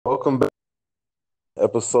Welcome back to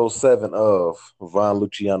episode 7 of Von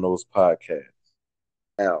Luciano's podcast.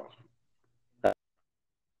 Now,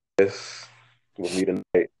 this with me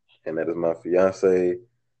tonight, and that is my fiance,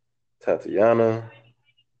 Tatiana.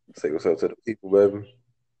 Say what's up to the people, baby.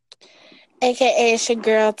 AKA it's your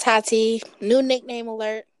girl Tati. New nickname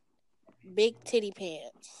alert. Big Titty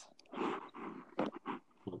Pants.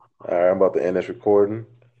 All right, I'm about to end this recording.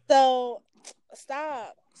 So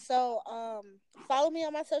stop. So follow me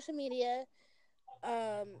on my social media.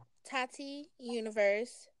 Tati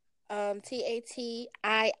Universe. Tatii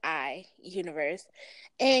Universe.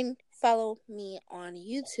 And follow me on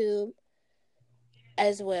YouTube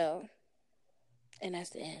as well. And that's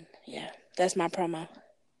the end. Yeah. That's my promo.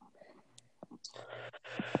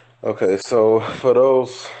 Okay, so for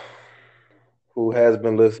those who has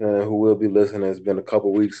been listening and who will be listening, it's been a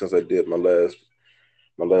couple weeks since I did my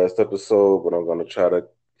last episode, but I'm gonna try to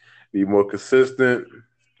be more consistent.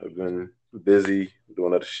 I've been busy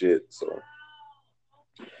doing other shit, so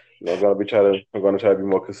I'm gonna try to be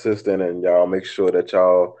more consistent, and y'all make sure that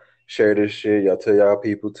y'all share this shit. Y'all tell y'all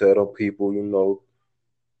people, tell them people, know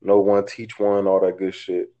one, teach one, all that good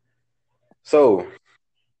shit. So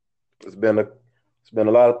it's been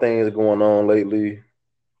a lot of things going on lately,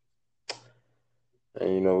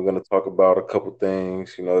 and we're gonna talk about a couple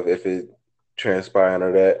things, if it transpiring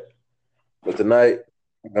or that. But tonight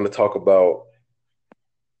we're gonna talk about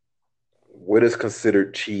what is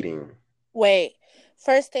considered cheating. Wait.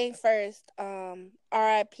 First thing first,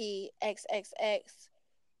 RIP XXX.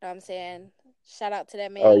 Know what I'm saying? Shout out to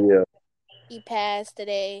that Oh man. yeah, He passed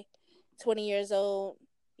today, 20 years old.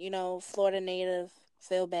 Florida native.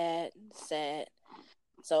 Feel bad, sad.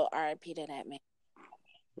 So RIP to that man.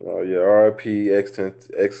 oh yeah, RIP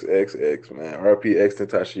XXX man, RIP X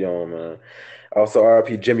Tentacion man. Also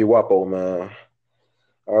RIP Jimmy Wapo man.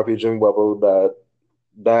 RP Jimmy Wapo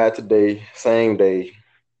died today, same day,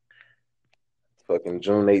 fucking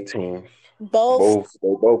June 18th. Both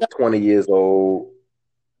They both 20 years old.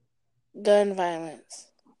 gun violence.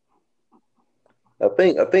 I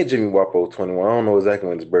think Jimmy Wapo 21. I don't know exactly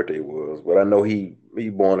when his birthday was, but I know he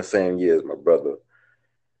born the same year as my brother.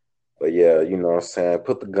 But yeah, you know what I'm saying?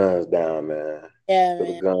 Put the guns down, man. Yeah, Put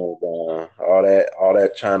the man. guns down. All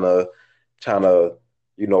that trying to,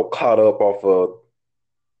 caught up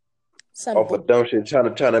Some off bull. of dumb shit,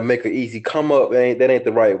 trying to make an easy come up. That ain't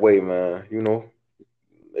the right way, man.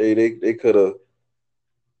 They could have,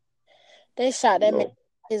 They shot you that man know,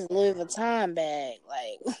 in his Louis Vuitton bag.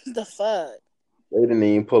 Like, what the fuck? they didn't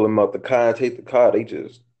even pull him out the car and take the car. They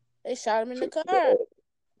just They shot him in the took car. the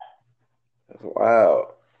That's wild.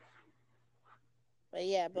 But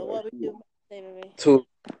yeah, but Like, what we do say, baby? two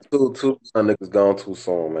young niggas gone too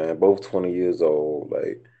soon, man. Both 20 years old.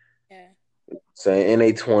 Like Yeah. saying in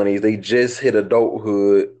their 20s, they just hit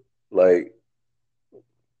adulthood. Like,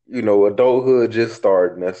 adulthood just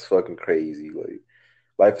started, and that's fucking crazy. Like,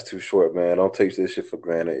 life is too short, man. Don't take this shit for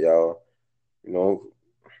granted, y'all. You know,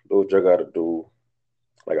 do what you gotta do.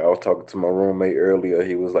 Like I was talking to my roommate earlier.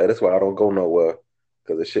 He was like, "That's why I don't go nowhere,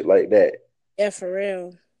 because of shit like that." Yeah, for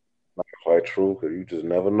real. Not quite true, because you just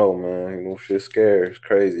never know, man. Shit's scary. It's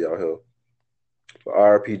crazy out here. But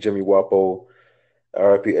RIP Jimmy Wapo,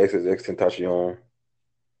 RIP XXX Tentacion.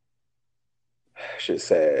 Shit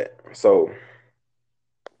sad. So,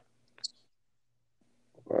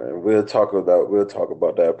 we'll talk about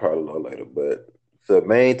that probably a little later. But the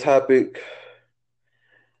main topic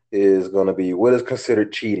is gonna be what is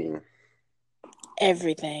considered cheating.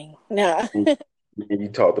 Everything. Nah. You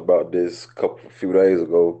talked about this a few days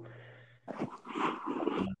ago,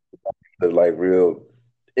 the like real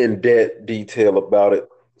in depth detail about it.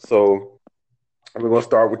 So we're gonna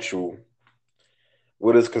start with you.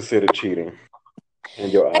 What is considered cheating in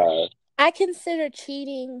your eyes? I consider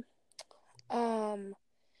cheating um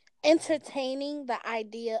entertaining the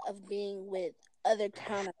idea of being with other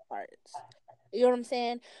counterparts. You know what I'm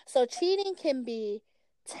saying? So cheating can be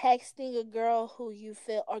texting a girl who you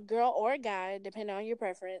feel, or girl or guy, depending on your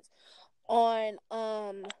preference, on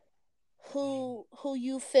who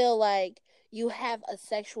you feel like you have a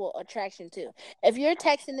sexual attraction to. If you're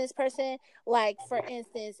texting this person, like for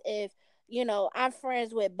instance, if I'm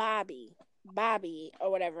friends with Bobby or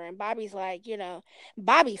whatever, and Bobby's like,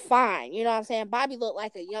 Bobby fine, you know what I'm saying? Bobby looked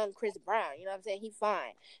like a young Chris Brown, you know what I'm saying? He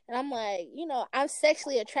fine. And I'm like, I'm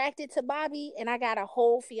sexually attracted to Bobby and I got a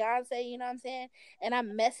whole fiance, you know what I'm saying? And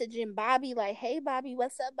I'm messaging Bobby like, hey Bobby,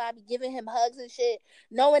 what's up, Bobby? Giving him hugs and shit,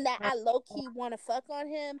 knowing that I low key wanna fuck on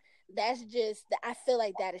him. That's just, I feel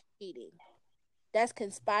like that is cheating. That's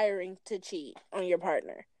conspiring to cheat on your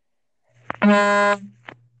partner.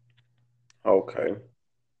 Okay.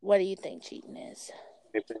 What do you think cheating is?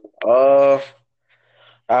 Uh,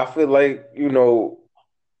 I feel like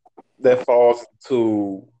that falls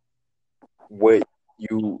to what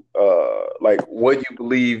you like what you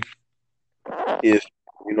believe is,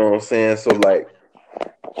 you know what I'm saying? So like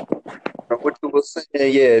what you were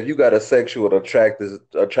saying, yeah, if you got a sexual attraction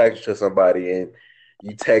to somebody and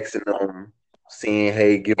you texting them, seeing,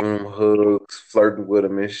 hey, giving them hugs, flirting with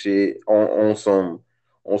them and shit on some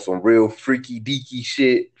real freaky deaky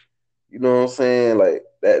shit, you know what I'm saying? Like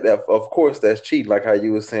that of course that's cheating, like how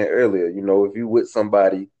you were saying earlier. If you with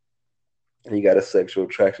somebody and you got a sexual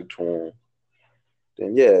attraction to them,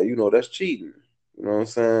 then yeah, that's cheating. You know what I'm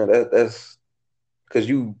saying? That's because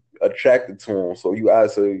you attracted to them. So you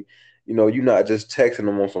also, you're not just texting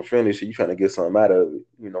them on some friendly shit. You trying to get something out of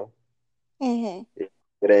it. Mm-hmm.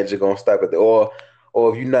 It ain't just gonna stop at the or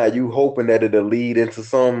if you're not, you hoping that it'll lead into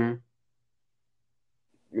some.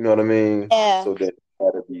 You know what I mean? Yeah. So that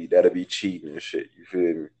that'll be cheating and shit. You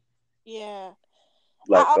feel me? Yeah.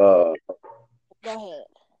 Like Go ahead.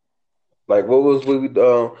 like what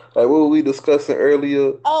were we discussing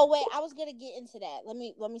earlier? Oh wait, I was gonna get into that. Let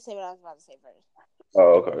me say what I was about to say first.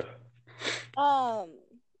 Oh, okay. Um,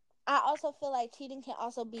 I also feel like cheating can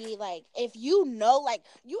also be like if you know, like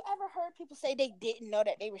you ever heard people say they didn't know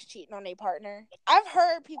that they was cheating on their partner. I've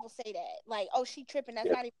heard people say that, like, oh, she tripping. That's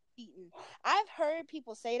Yeah. not even cheating. I've heard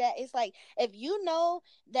people say that. It's like if you know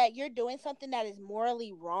that you're doing something that is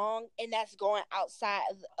morally wrong and that's going outside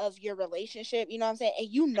of your relationship, you know what I'm saying, and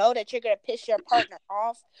you know that you're gonna piss your partner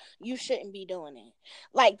off, you shouldn't be doing it.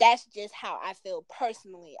 Like that's just how I feel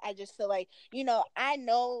personally. I just feel like I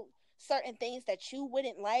know certain things that you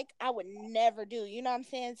wouldn't like, I would never do. You know what I'm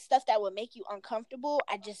saying? Stuff that would make you uncomfortable,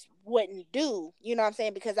 I just wouldn't do. You know what I'm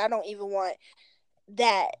saying? Because I don't even want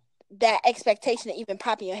that expectation to even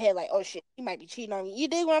pop in your head like, oh shit, he might be cheating on me. You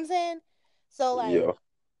dig what I'm saying? So like, Yeah.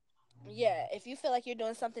 yeah, if you feel like you're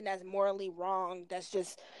doing something that's morally wrong, that's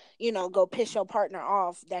just, go piss your partner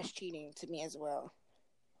off, that's cheating to me as well.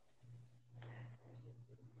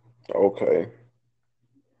 Okay.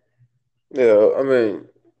 Yeah. I mean,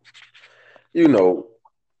 you know,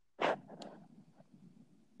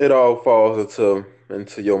 it all falls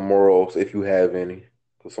into your morals if you have any,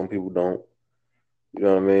 because some people don't. You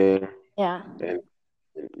know what I mean? Yeah. And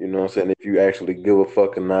you know what I'm saying? If you actually give a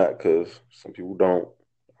fuck or not, because some people don't,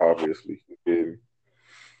 obviously. You feel me?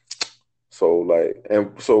 So like,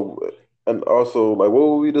 and also like, what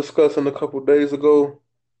were we discussing a couple days ago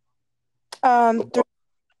Three.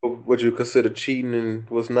 about what you consider cheating and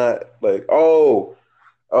was not? Like, oh,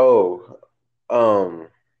 um,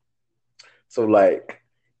 so like,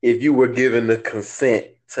 if you were given the consent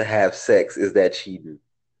to have sex, is that cheating?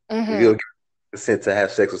 If Mm-hmm. you're given consent to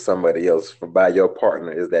have sex with somebody else by your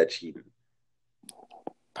partner, is that cheating?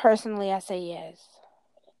 Personally, I say yes.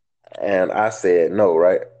 And I said no,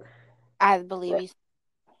 right? I believe Right, you.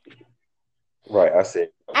 right. I said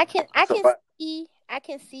no. I can I So can I, see I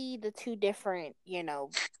can see the two different,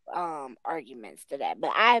 arguments to that,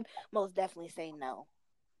 but I most definitely say no.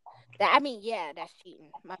 That I mean, yeah, that's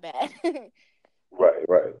cheating. My bad. right,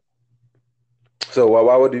 right. So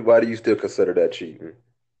why do you still consider that cheating?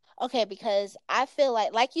 Okay, because I feel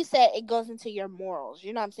like you said, it goes into your morals.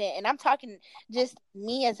 You know what I'm saying? And I'm talking just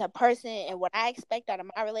me as a person and what I expect out of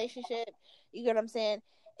my relationship. You get what I'm saying?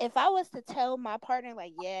 If I was to tell my partner,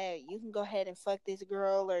 like, yeah, you can go ahead and fuck this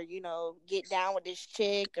girl or, get down with this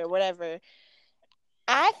chick or whatever,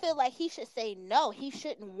 I feel like he should say no. He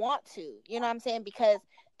shouldn't want to. You know what I'm saying? Because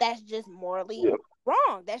that's just morally Yeah,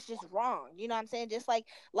 wrong. That's just wrong. You know what I'm saying? Just like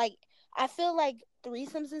I feel like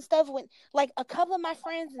threesomes and stuff when like a couple of my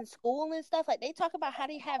friends in school and stuff, like they talk about how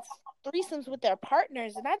they have threesomes with their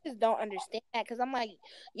partners, and I just don't understand that because I'm like,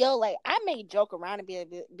 yo, like I may joke around and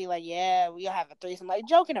be like, yeah, we'll have a threesome, like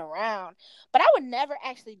joking around, but I would never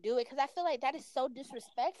actually do it because I feel like that is so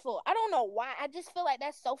disrespectful. I don't know why. I just feel like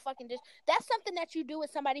that's so fucking that's something that you do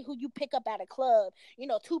with somebody who you pick up at a club.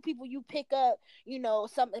 Two people you pick up.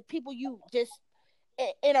 Some people you just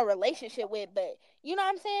in a relationship with. But you know what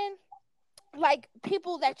I'm saying? Like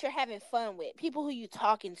people that you're having fun with, people who you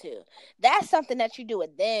talking to. That's something that you do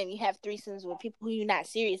with them. You have threesomes with people who you're not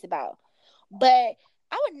serious about. But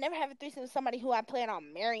I would never have a threesome with somebody who I plan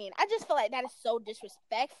on marrying. I just feel like that is so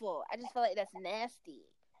disrespectful. I just feel like that's nasty.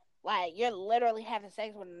 Like you're literally having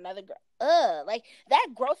sex with another girl. Like that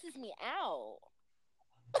grosses me out.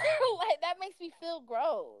 Like that makes me feel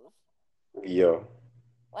gross. yeah,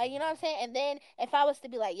 Like, you know what I'm saying? And then if I was to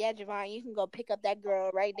be like, yeah, Javon, you can go pick up that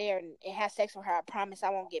girl right there and have sex with her, I promise I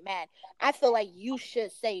won't get mad. I feel like you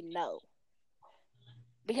should say no.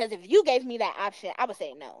 Because if you gave me that option, I would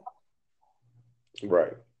say no.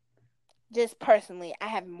 right. Just personally, I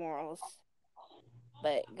have morals.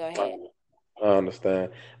 But go ahead. I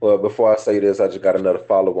understand. Well, before I say this, I just got another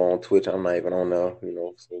follower on Twitch. I'm not even on there,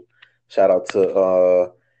 So shout out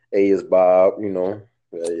to A is Bob.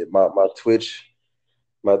 Yeah,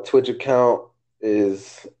 my Twitch account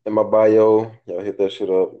is in my bio. Y'all hit that shit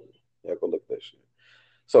up. Y'all go look that shit.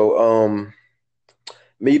 So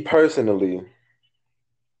me personally,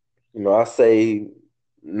 I say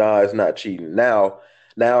nah, it's not cheating. Now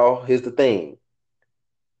here's the thing.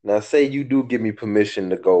 Now say you do give me permission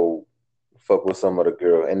to go fuck with some other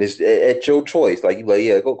girl, and it's at your choice. Like you like,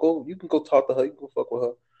 yeah, go. You can go talk to her. You can go fuck with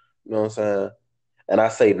her. You know what I'm saying? And I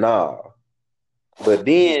say nah, but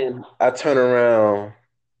then I turn around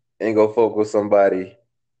and go fuck with somebody,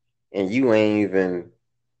 and you ain't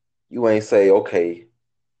say okay,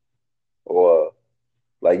 or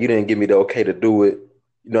like you didn't give me the okay to do it.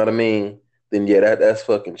 You know what I mean? Then yeah, that's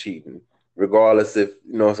fucking cheating. Regardless if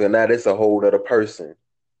you know what I'm saying. Now that's a whole other person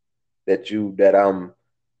that I'm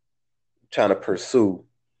trying to pursue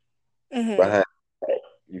Mm-hmm. behind.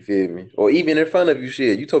 You feel me? Or even in front of you,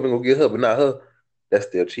 shit. You told me to go get her, but not her. That's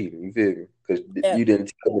still cheating. You feel me? Because Yeah. you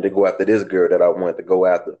didn't tell me to go after this girl that I wanted to go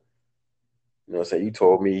after. You know what I'm saying? You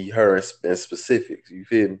told me her in specifics. You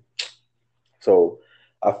feel me? So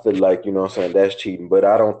I feel like, you know what I'm saying, that's cheating. But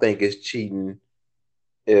I don't think it's cheating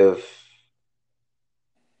if,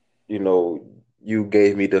 you know, you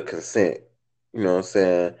gave me the consent. You know what I'm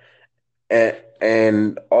saying?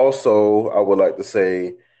 And also I would like to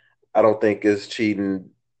say I don't think it's cheating.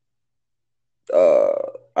 Uh,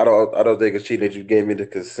 I don't think it's cheating that you gave me the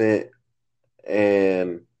consent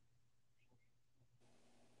and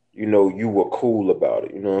you were cool about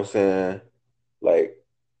it. You know what I'm saying? Like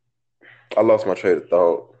I lost my train of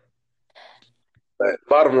thought. But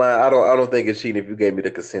bottom line, I don't think it's cheating if you gave me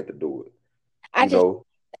the consent to do it. I You just know,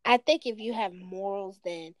 I think if you have morals,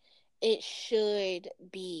 then it should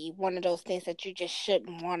be one of those things that you just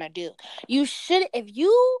shouldn't want to do. You should, if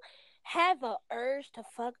you have a urge to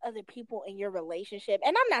fuck other people in your relationship,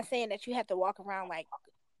 and I'm not saying that you have to walk around like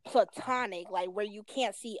platonic, like where you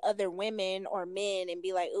can't see other women or men and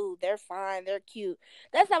be like, ooh, they're fine, they're cute.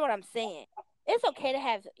 That's not what I'm saying. It's okay to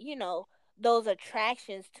have, those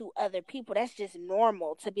attractions to other people. That's just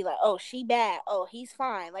normal to be like, oh, she bad. Oh, he's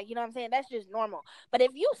fine. Like, you know what I'm saying? That's just normal. But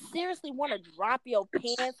if you seriously want to drop your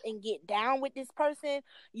pants and get down with this person,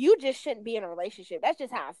 you just shouldn't be in a relationship. That's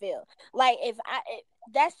just how I feel. Like,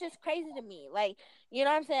 that's just crazy to me. Like, you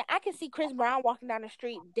know what I'm saying? I can see Chris Brown walking down the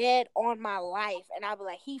street dead on my life, and I'd be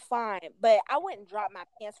like, he fine. But I wouldn't drop my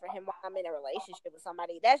pants for him while I'm in a relationship with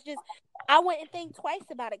somebody. That's just, I wouldn't think twice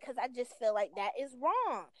about it because I just feel like that is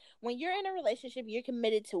wrong. When you're in a relationship, you're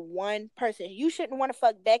committed to one person. You shouldn't want to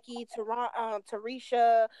fuck Becky,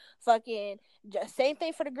 Tarisha, fucking same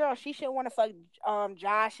thing for the girl. She shouldn't want to fuck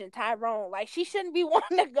Josh and Tyrone. Like she shouldn't be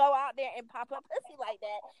wanting to go out there and pop up pussy like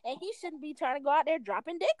that, and he shouldn't be trying to go out there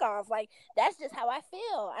dropping dick off. Like that's just how I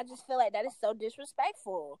feel. I just feel like that is so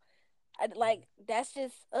disrespectful. Like that's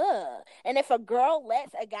just And if a girl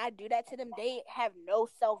lets a guy do that to them, they have no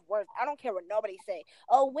self-worth. I don't care what nobody say.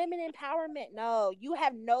 Oh, women empowerment. No, you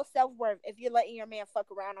have no self-worth if you're letting your man fuck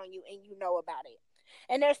around on you and you know about it.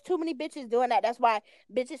 And there's too many bitches doing that. That's why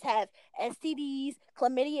bitches have STDs,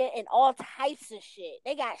 chlamydia, and all types of shit.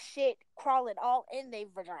 They got shit crawling all in their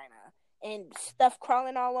vagina and stuff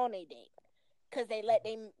crawling all on their dick because they let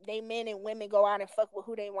they men and women go out and fuck with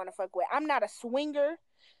who they want to fuck with. I'm not a swinger.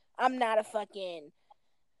 I'm not a fucking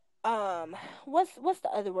what's the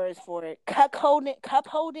other words for it? Cup holding.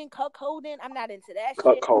 I'm not into that shit.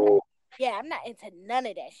 cuckold. Yeah, I'm not into none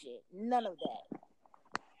of that shit. None of that.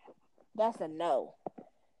 That's a no.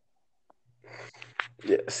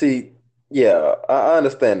 Yeah, see, yeah, I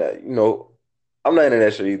understand that. I'm not into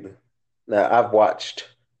that shit either. Now I've watched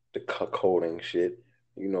the cuckolding shit.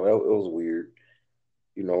 It was weird.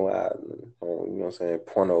 You know what I'm saying,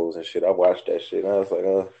 pornos and shit. I watched that shit. And I was like,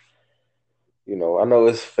 I know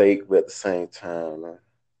it's fake, but at the same time,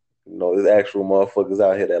 there's actual motherfuckers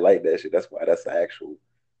out here that like that shit. That's why that's the actual,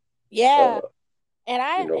 Yeah, uh, and you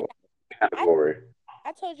I know, I category.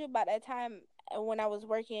 I told you about that time when I was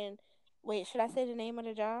working. Wait, should I say the name of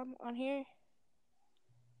the job on here?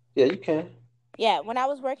 Yeah, you can. Yeah, when I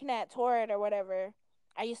was working at Torrid or whatever,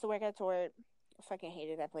 I used to work at Torrid. I fucking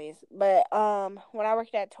hated that place. But when I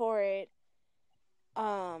worked at Torrid,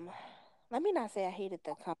 um, let me not say I hated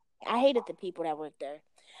the company. I hated the people that worked there.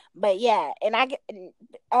 But yeah, and a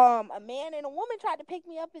man and a woman tried to pick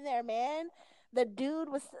me up in there, man. the dude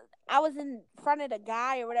was, I was in front of the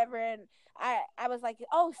guy or whatever, and I was like,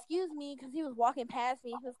 oh, excuse me, because he was walking past me.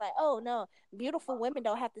 He was like, oh no, beautiful women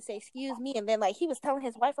don't have to say excuse me. And then like he was telling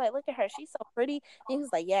his wife, like, look at her, she's so pretty. And he was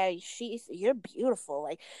like, yeah, you're beautiful,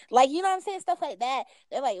 like you know what I'm saying, stuff like that.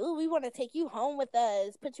 They're like, ooh, we want to take you home with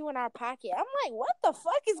us, put you in our pocket. I'm like, what the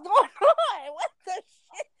fuck is going on? What the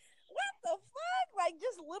shit? What the fuck? Like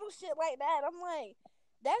just little shit like that. I'm like,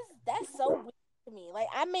 that's so weird to me. Like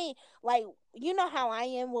I mean, like you know how I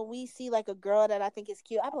am when we see like a girl that I think is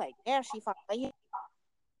cute. I'm like, damn, she fine. Like,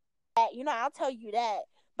 you know, I'll tell you that.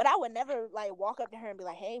 But I would never like walk up to her and be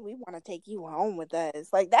like, hey, we want to take you home with us.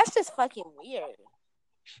 Like that's just fucking weird.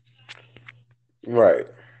 Right.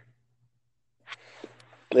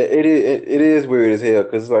 It is weird as hell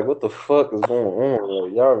because it's like, what the fuck is going on?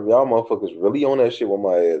 Like, y'all motherfuckers really on that shit with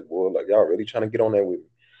my ass, boy. Like y'all really trying to get on that with me.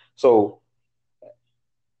 So,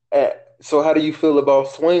 so how do you feel about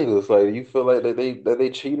swingers? Like, do you feel like that they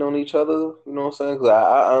cheating on each other? You know what I'm saying? Because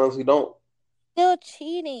I honestly don't. Still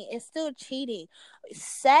cheating. It's still cheating.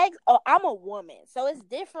 Sex. Oh, I'm a woman, so it's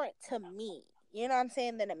different to me. You know what I'm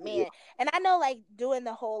saying, than a Yeah, man. And I know like doing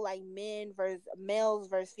the whole like men versus males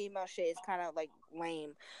versus female shit is kind of like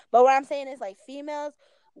lame. But what I'm saying is like females,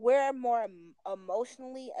 we're more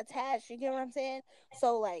emotionally attached. You get what I'm saying?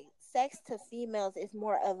 So like sex to females is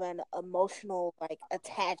more of an emotional like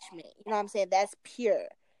attachment. You know what I'm saying? That's pure.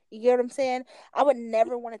 You get what I'm saying? I would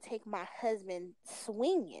never want to take my husband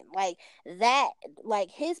swinging like that.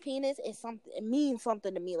 Like his penis is something. It means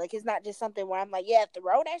something to me. Like it's not just something where I'm like, yeah,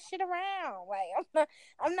 throw that shit around. Like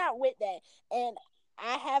I'm not with that. And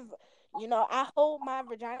I have, you know, I hold my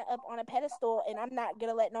vagina up on a pedestal, and I'm not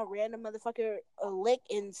gonna let no random motherfucker lick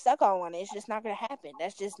and suck on it. It's just not gonna happen.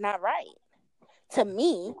 That's just not right. To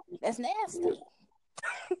me, that's nasty.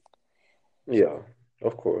 yeah,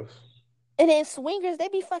 of course. And then swingers, they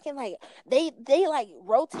be fucking like they like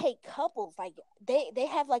rotate couples. Like they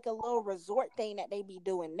have like a little resort thing that they be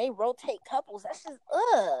doing. They rotate couples. That's just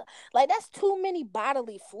like that's too many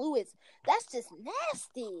bodily fluids. That's just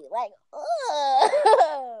nasty. Like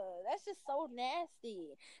that's just so nasty.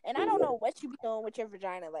 And I don't know what you be doing with your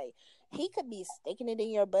vagina. Like he could be sticking it in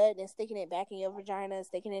your butt and sticking it back in your vagina,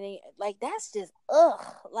 sticking it in like that's just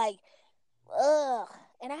like ugh.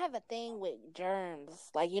 And I have a thing with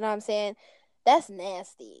germs. Like, you know what I'm saying? That's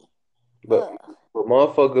nasty. But Ugh. but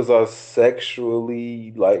motherfuckers are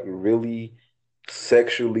sexually like really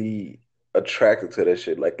sexually attracted to that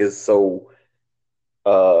shit. Like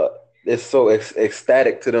uh it's so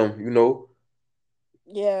ecstatic to them, you know.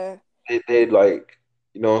 Yeah. They like,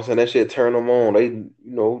 you know what I'm saying, that shit turn them on. They, you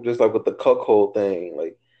know, just like with the cuckold thing,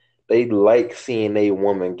 like they like seeing a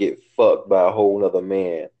woman get fucked by a whole nother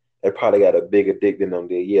man. They probably got a bigger dick than them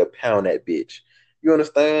did. Yeah, pound that bitch. You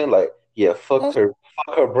understand? Like, yeah, That's, fuck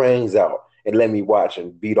her brains out and let me watch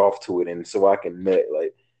and beat off to it and so I can nut.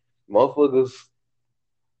 Like motherfuckers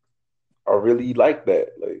are really like that.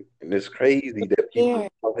 Like, and it's crazy that people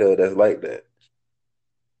weird. out here that's like that.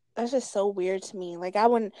 That's just so weird to me. Like I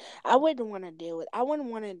wouldn't want to deal with. I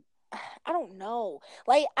wouldn't want to. I don't know.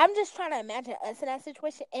 Like I'm just trying to imagine us in that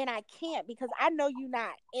situation, and I can't because I know you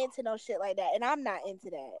not into no shit like that, and I'm not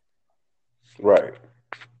into that. Right.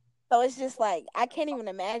 So it's just like I can't even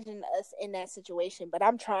imagine us in that situation, but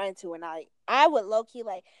I'm trying to, and I would low key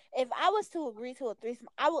like if I was to agree to a threesome,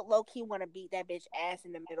 I would low key want to beat that bitch ass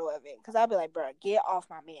in the middle of it because I'll be like, bro, get off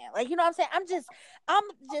my man, like you know what I'm saying? I'm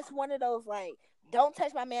just one of those like. Don't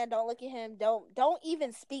touch my man. Don't look at him. Don't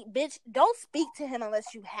even speak, bitch. Don't speak to him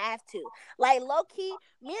unless you have to. Like low key,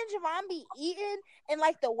 me and Javon be eating, and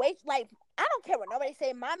like the way, like I don't care what nobody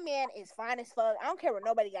say. My man is fine as fuck. I don't care what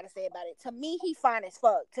nobody got to say about it. To me, he fine as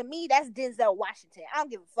fuck. To me, that's Denzel Washington. I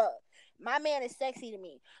don't give a fuck. My man is sexy to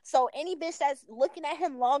me. So any bitch that's looking at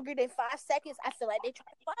him longer than 5 seconds, I feel like they try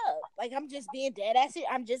to fuck. Like I'm just being dead ass.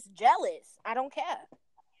 I'm just jealous. I don't care.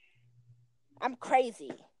 I'm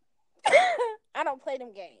crazy. I don't play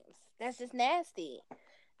them games. That's just nasty.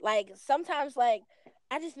 Like sometimes, like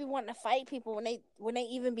I just be wanting to fight people when they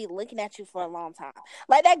even be looking at you for a long time.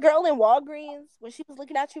 Like that girl in Walgreens when she was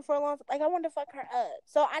looking at you for a long time. Like I wanted to fuck her up.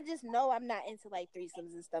 So I just know I'm not into like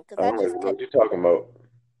threesomes and stuff because I I don't just even know what you're talking about.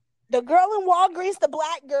 the girl in Walgreens, the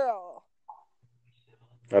black girl.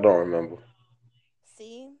 I don't remember.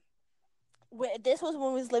 See, this was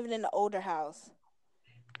when we was living in the older house.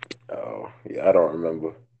 Oh, yeah, I don't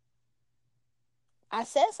remember. I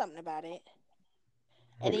said something about it,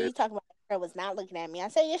 and then you talking about the girl was not looking at me. I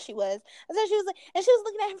said yes, she was. I said she was, and she was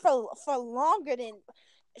looking at him for longer than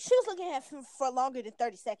she was looking at him for longer than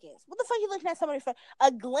 30 seconds. What the fuck you looking at somebody for? A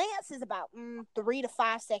glance is about 3 to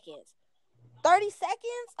 5 seconds. 30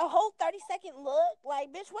 seconds, a whole 30-second look. Like,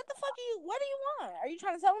 bitch, what the fuck are you? What do you want? Are you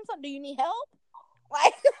trying to tell him something? Do you need help?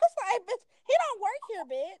 Like, it's like, bitch, he don't work here,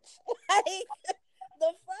 bitch. Like,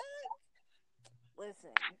 the fuck?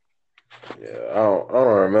 Listen, Yeah, I don't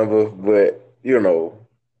remember, but you know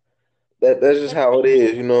that's just but how it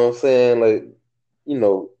is. You know what I'm saying? Like, you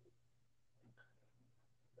know,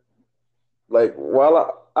 like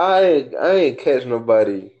while I ain't catch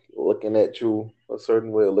nobody looking at you a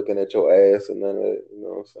certain way, or looking at your ass, and none of that. You know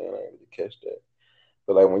what I'm saying? I ain't really catch that.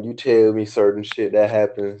 But like when you tell me certain shit that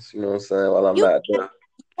happens, you know what I'm saying? While I'm you not there,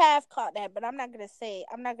 have caught that. But I'm not gonna say.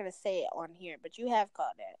 I'm not gonna say it on here. But you have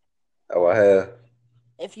caught that. oh, I have.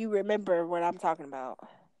 If you remember what I'm talking about,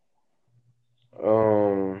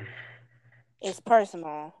 Um. it's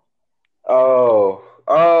personal. Oh,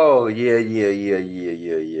 yeah.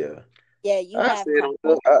 Yeah, you I have said caught.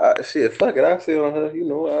 on her. Shit, fuck it. I said on her. You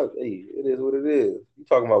know, hey, it is what it is. You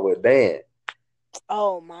talking about what Dan?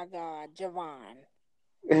 Oh my God, Javon.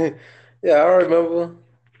 Yeah, I remember.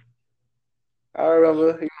 I Yeah,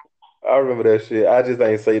 remember. I remember that shit. I just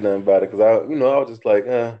ain't say nothing about it because I was just like,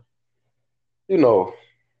 you know,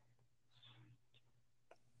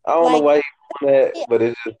 I don't know like why you doing that, yeah, but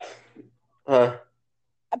it's just, huh?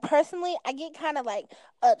 personally, I get kind of like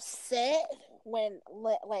upset when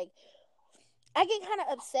like I get kind of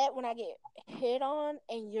upset when I get hit on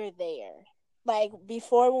and you're there. Like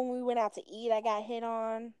before when we went out to eat, I got hit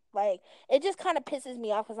on. Like it just kind of pisses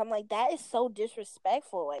me off because I'm like, that is so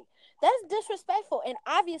disrespectful. Like that's disrespectful, and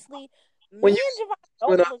obviously, When me you and Javon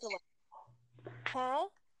went don't out, look alike, huh?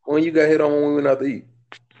 when you got hit on when we went out to eat,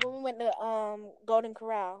 When we went to Golden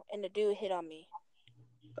Corral and the dude hit on me.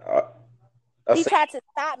 I, I He said, tried to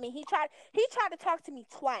stop me. He tried to talk to me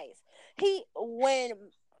twice. He when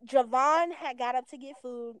Javon had got up to get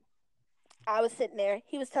food, I was sitting there.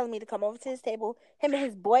 He was telling me to come over to his table. Him and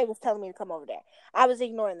his boy was telling me to come over there. I was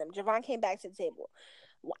ignoring them. Javon came back to the table.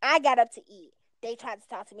 I got up to eat. They tried to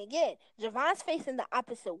talk to me again. Javon's facing the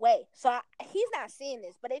opposite way. So he's not seeing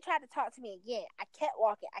this, but they tried to talk to me again. I kept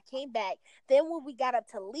walking. I came back. Then when we got up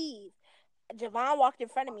to leave, Javon walked in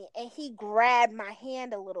front of me and he grabbed my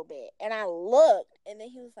hand a little bit. And I looked and then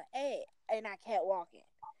he was like, hey, and I kept walking.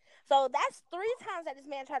 So that's 3 times that this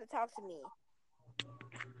man tried to talk to me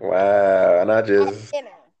wow, and at dinner.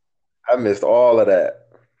 I missed all of that.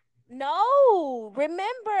 No,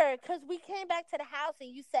 remember, because we came back to the house and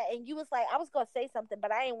you said, and you was like, I was going to say something,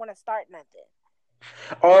 but I didn't want to start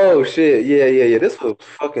nothing. Oh shit, yeah. This was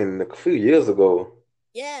fucking a few years ago.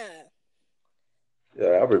 Yeah. Yeah,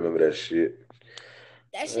 I remember that shit.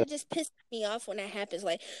 That shit just pisses me off when that happens.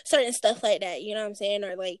 Like certain stuff like that, you know what I'm saying?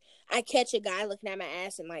 Or like I catch a guy looking at my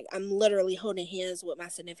ass and like I'm literally holding hands with my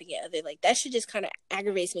significant other. Like that shit just kind of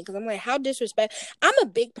aggravates me because I'm like, how disrespect? I'm a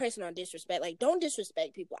big person on disrespect. Like don't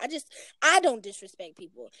disrespect people. I don't disrespect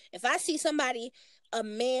people. If I see somebody, a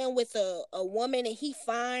man with a woman and he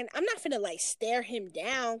fine, I'm not finna like stare him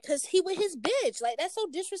down because he with his bitch. Like that's so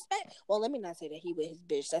disrespect. Well, let me not say that he with his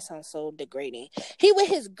bitch. That sounds so degrading. He with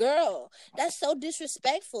his girl. That's so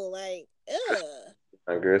disrespectful. Like, ugh.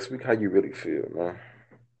 I guess speak how you really feel, man.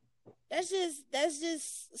 That's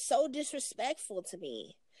just so disrespectful to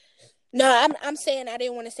me. No, I'm saying I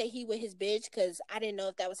didn't want to say he with his bitch because I didn't know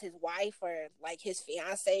if that was his wife or like his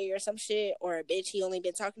fiance or some shit or a bitch he only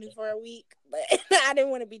been talking to for a week. But I didn't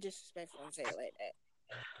want to be disrespectful and say it like that.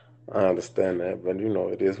 I understand that, but you know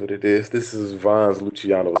it is what it is. This is Vons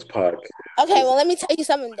Luciano's podcast. Okay, well, let me tell you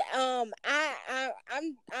something. I'm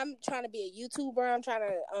trying to be a YouTuber. I'm trying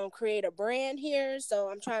to create a brand here, so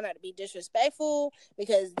I'm trying not to be disrespectful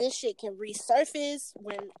because this shit can resurface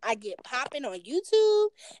when I get popping on YouTube,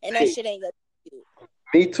 and that Hey, shit ain't good.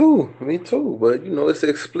 me too. But you know it's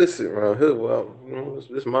explicit around here. Well, you know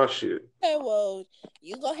it's my shit. Okay, well,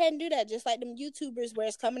 you go ahead and do that, just like them YouTubers where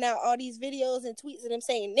it's coming out all these videos and tweets of them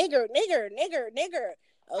saying nigger, nigger, nigger, nigger.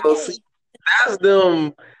 Well, see, Okay, that's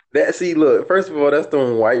them. That see, look. First of all, that's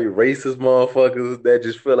them white racist motherfuckers that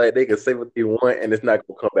just feel like they can say what they want and it's not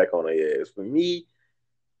gonna come back on their ass. For me,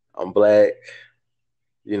 I'm black.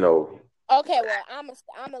 You know, okay, well,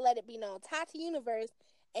 I'm gonna let it be known. Tati Universe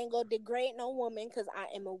ain't gonna degrade no woman because I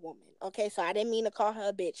am a woman. Okay, so I didn't mean to call her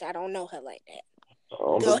a bitch. I don't know her like that.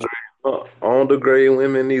 on the Go ahead. on the gray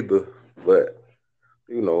women either. But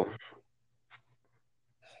you know,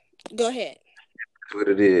 Go ahead. it's what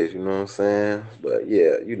it is. You know what I'm saying? But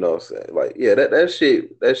yeah, you know what I'm saying. Like yeah, that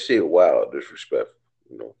shit wild disrespectful.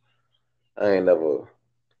 You know, I ain't never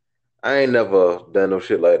I ain't never done no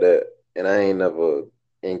shit like that, and I ain't never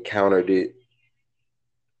encountered it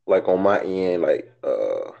like on my end, like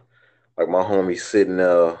my homie sitting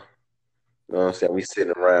there, You know what I'm saying? We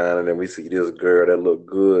sitting around and then we see this girl that look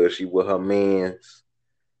good. She with her mans.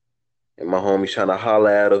 And my homie trying to holler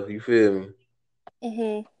at her. You feel me?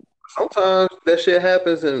 Mm-hmm. Sometimes that shit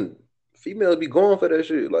happens and females be going for that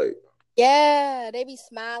shit. Like, Yeah, they be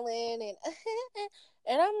smiling and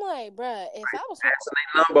and I'm like, bruh, passing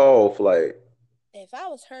their number off. Like, if I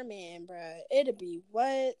was her man, bruh, it'd be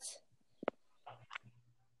what?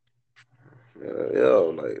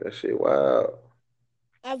 like that shit wild.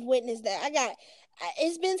 I've witnessed that.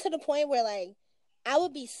 It's been to the point where like I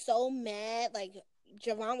would be so mad, like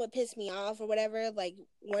Javon would piss me off or whatever. Like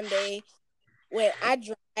one day when I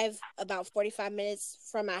drive about 45 minutes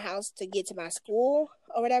from my house to get to my school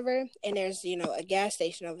or whatever, and there's, a gas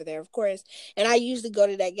station over there, of course. And I usually go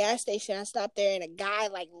to that gas station. I stop there, and a guy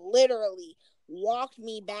like literally walked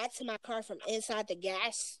me back to my car from inside the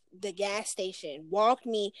gas station, walked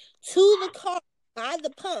me to the car by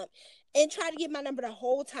the pump and tried to get my number the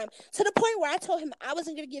whole time, to the point where I told him I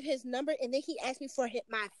wasn't going to give his number, and then he asked me for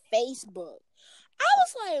my Facebook. I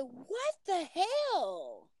was like, what the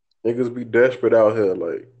hell? Niggas be desperate out here.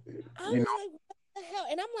 Like, I you know, was like, what the hell?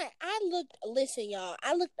 And I'm like, listen, y'all,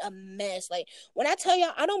 I looked a mess. Like, when I tell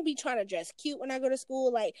y'all, I don't be trying to dress cute when I go to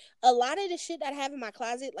school. Like, a lot of the shit that I have in my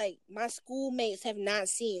closet, like, my schoolmates have not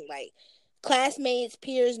seen. Like, classmates,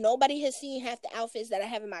 peers, nobody has seen half the outfits that I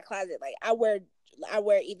have in my closet. Like, I wear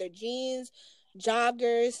either jeans,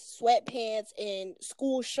 joggers, sweatpants, and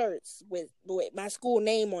school shirts with my school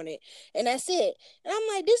name on it, and that's it. And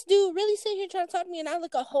I'm like, this dude really sitting here trying to talk to me, and I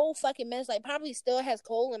look a whole fucking mess. Like, probably still has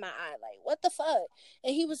coal in my eye. Like, what the fuck?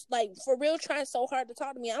 And he was like, for real, trying so hard to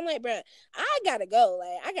talk to me. I'm like, bruh, I gotta go.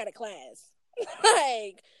 Like, I got a class.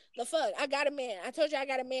 Like, the fuck? I got a man. I told you I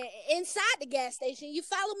got a man inside the gas station. You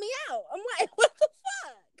follow me out. I'm like, what the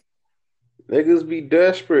fuck? niggas be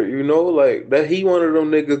desperate. You know, like that. He one of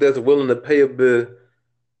them niggas that's willing to pay a bill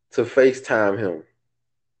to FaceTime him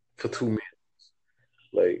for 2 minutes.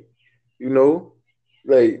 Like, you know,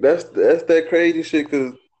 like that's that crazy shit.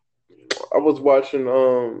 Cause I was watching, you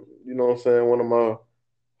know what I'm saying, one of my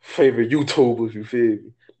favorite YouTubers. You feel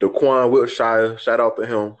me? Daquan Wiltshire. Shout out to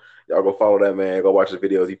him. Y'all go follow that man. Go watch his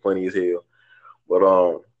videos. He funny as hell.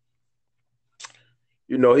 But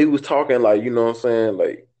he was talking like, you know what I'm saying,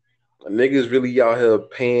 like niggas really out here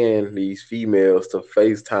paying these females to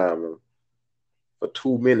FaceTime them for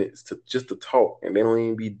 2 minutes to just to talk, and they don't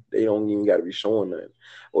even got to be showing nothing,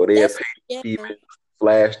 or they'll That's pay yeah. females to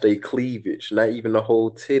flash their cleavage, not even the whole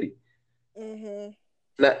titty. Mm-hmm.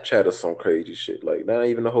 Snapchat or some crazy shit, like not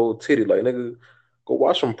even the whole titty. Like nigga, go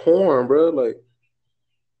watch some porn, bro. Like,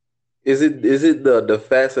 is it the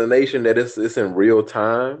fascination that it's in real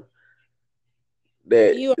time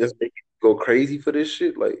that You just make you go crazy for this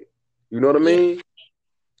shit? Like, you know what I yeah. mean?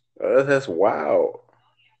 That's wild.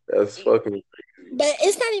 That's fucking crazy. But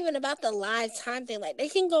it's not even about the live time thing. Like, they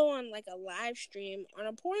can go on like a live stream on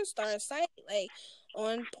a porn star site, like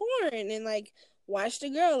on porn, and like watch the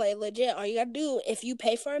girl. Like, legit, all you gotta do, if you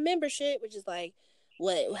pay for a membership, which is like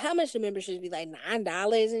how much the membership be, like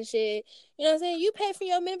 $9 and shit. You know what I'm saying? You pay for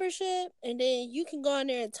your membership, and then you can go in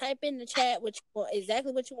there and type in the chat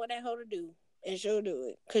exactly what you want that hoe to do, and she'll do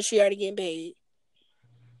it because she already getting paid.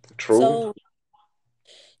 True. So,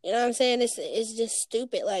 you know what I'm saying? It's just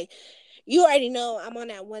stupid. Like, you already know I'm on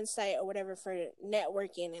that one site or whatever for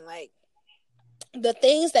networking, and like the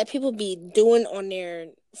things that people be doing on there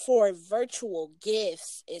for virtual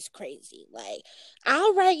gifts is crazy. Like,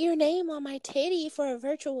 I'll write your name on my titty for a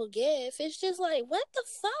virtual gift. It's just like, what the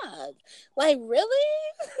fuck? Like, really?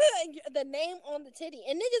 The name on the titty,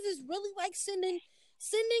 and niggas is really like sending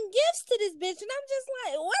gifts to this bitch, and I'm just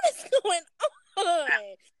like, what is going on?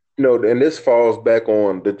 And this falls back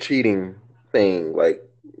on the cheating thing. Like,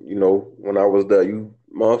 when I was there, you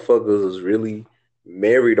motherfuckers is really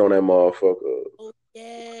married on that motherfucker. Oh,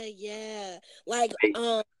 yeah, yeah. Like,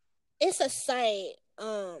 it's a site.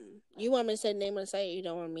 You want me to say the name of the site? You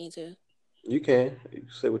don't want me to? You can. You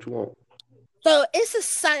say what you want. So it's a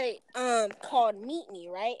site called Meet Me,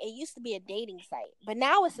 right? It used to be a dating site, but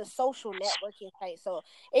now it's a social networking site. So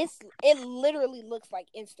it literally looks like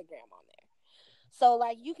Instagram on there. So,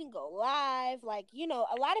 like, you can go live. Like, a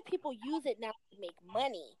lot of people use it now to make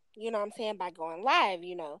money, you know what I'm saying, by going live,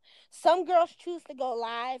 Some girls choose to go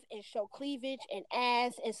live and show cleavage and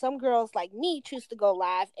ass, and some girls, like me, choose to go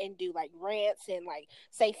live and do, like, rants and, like,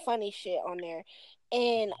 say funny shit on there.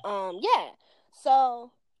 And, yeah.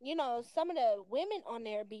 So, some of the women on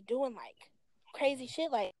there be doing, like, crazy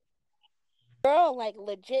shit, like, girl, like,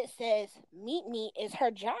 legit says Meet Me is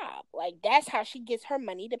her job. Like, that's how she gets her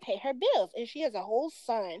money to pay her bills, and she has a whole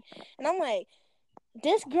son. And I'm like,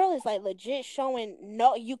 this girl is like legit showing.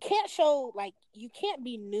 No, you can't show, like, you can't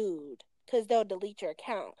be nude, because they'll delete your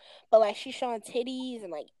account. But like she's showing titties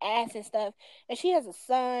and like ass and stuff, and she has a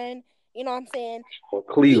son. You know what I'm saying? Or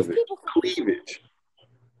These cleavage. people could be Cleavage.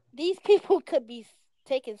 these people could be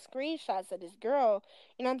taking screenshots of this girl,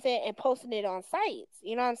 you know what I'm saying, and posting it on sites,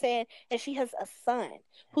 you know what I'm saying? And she has a son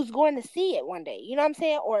who's going to see it one day, you know what I'm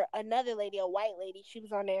saying? Or another lady, a white lady, she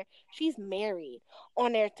was on there, she's married,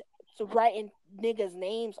 on there writing niggas'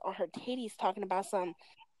 names on her titties, talking about some,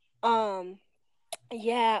 um,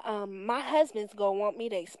 my husband's gonna want me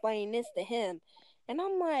to explain this to him. And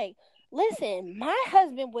I'm like, listen, my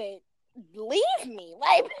husband would leave me.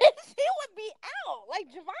 Like, she would be out. Like,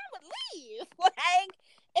 Javon would leave. Like,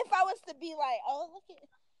 if I was to be like, oh,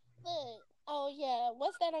 look. Oh, yeah,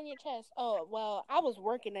 what's that on your chest? Oh, well, I was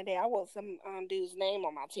working today. I wrote some dude's name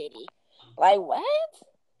on my titty. Like, what?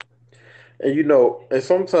 And and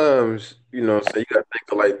sometimes, so you gotta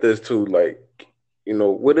think of like this too, like,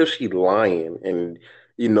 what if she lying? And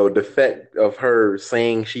the fact of her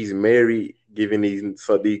saying she's married, giving these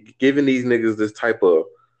niggas this type of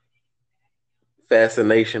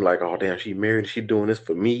fascination, like, oh damn, she married, she doing this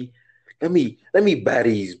for me. Let me buy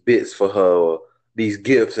these bits for her, or these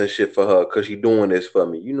gifts and shit for her, cause she doing this for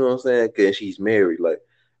me. You know what I'm saying? Cause she's married. Like,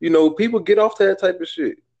 people get off that type of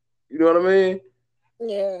shit. You know what I mean?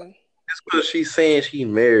 Yeah. Just because she's saying she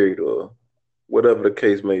married or whatever the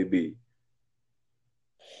case may be.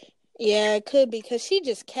 Yeah, it could be because she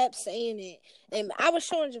just kept saying it. And I was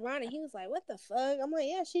showing Javon and he was like, what the fuck? I'm like,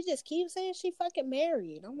 yeah, she just keeps saying she fucking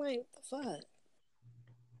married. I'm like, what the fuck?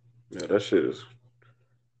 Yeah, that shit is.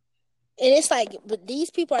 And it's like, but these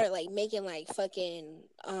people are like making like fucking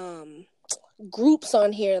groups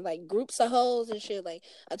on here, like groups of hoes and shit. Like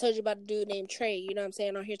I told you about a dude named Trey, you know what I'm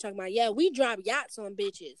saying, on here talking about, yeah, we drop yachts on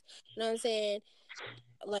bitches. You know what I'm saying?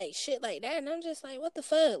 Like shit like that. And I'm just like, what the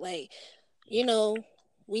fuck? Like,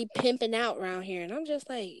 we pimping out around here. And I'm just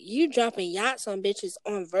like, you dropping yachts on bitches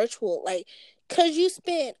on virtual, like, cause you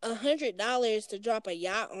spent $100 to drop a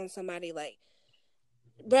yacht on somebody, like,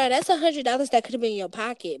 bro, that's $100 that could have been in your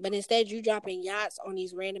pocket, but instead you dropping yachts on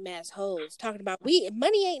these random ass hoes talking about money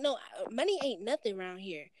ain't nothing around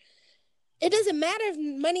here. It doesn't matter if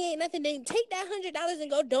money ain't nothing. Then take that $100 and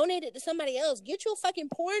go donate it to somebody else. Get your fucking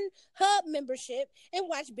Pornhub membership and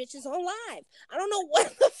watch bitches on live. I don't know what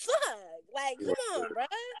the fuck. Like, come on, bro.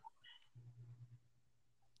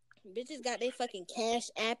 Bitches got their fucking Cash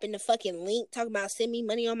App in the fucking link talking about send me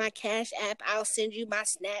money on my Cash App. I'll send you my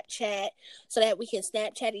Snapchat so that we can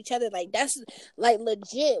Snapchat each other. Like, that's like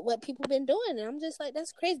legit what people been doing. And I'm just like,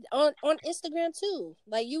 that's crazy. On Instagram too.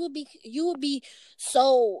 Like, you would be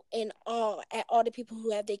so in awe at all the people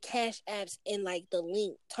who have their Cash Apps in like the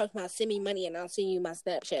link talking about send me money and I'll send you my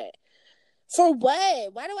Snapchat. For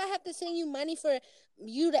what? Why do I have to send you money for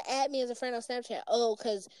you to add me as a friend on Snapchat? Oh,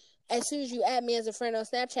 because as soon as you add me as a friend on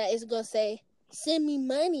Snapchat, it's going to say, send me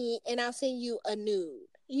money and I'll send you a nude.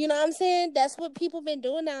 You know what I'm saying? That's what people been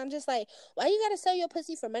doing now. I'm just like, why you got to sell your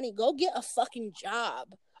pussy for money? Go get a fucking job.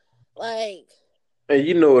 Like. And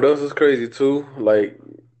you know what else is crazy too? Like,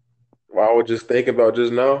 I was just thinking about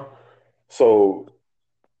just now. So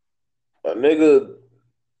a nigga,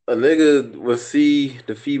 a nigga will see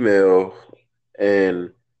the female,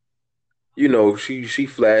 and she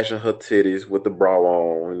flashing her titties with the bra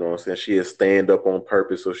on. You know what I'm saying? She'll stand up on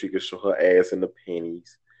purpose so she can show her ass in the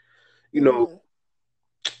panties. You know,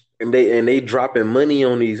 Mm-hmm. and they dropping money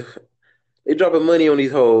on these. They dropping money on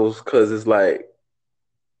these hoes because it's like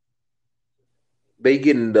they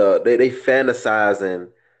getting they fantasizing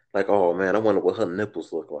like, oh man, I wonder what her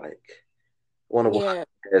nipples look like. I wonder what Yeah.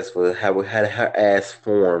 her ass for how her ass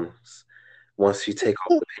forms once she take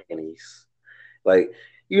off the panties. Like,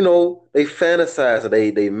 they fantasize,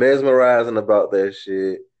 they mesmerizing about that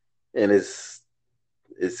shit, and it's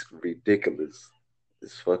ridiculous.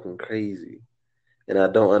 It's fucking crazy, and I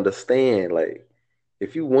don't understand. Like,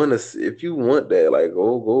 if you want that, like,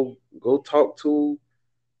 go talk to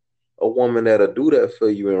a woman that'll do that for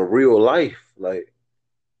you in real life. Like,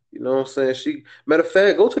 you know what I'm saying? Matter of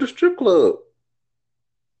fact, go to the strip club,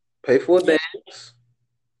 pay for a Yeah. dance.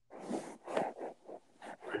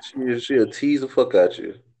 She'll tease the fuck out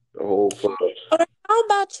you the whole fuck. Or how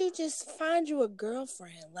about you just find you a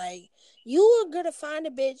girlfriend? Like, you are gonna find a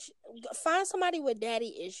bitch, find somebody with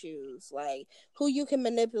daddy issues, like, who you can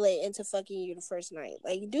manipulate into fucking you the first night.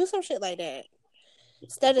 Like, do some shit like that.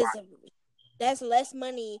 Instead of, that's less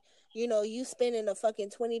money, you spending a fucking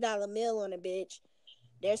 $20 meal on a bitch.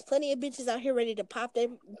 There's plenty of bitches out here ready to pop their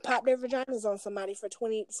vaginas on somebody for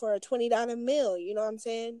a $20 meal. You know what I'm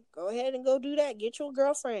saying? Go ahead and go do that. Get your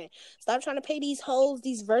girlfriend. Stop trying to pay these hoes,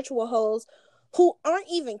 these virtual hoes, who aren't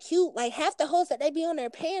even cute. Like half the hoes that they be on there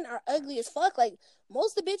paying are ugly as fuck. Like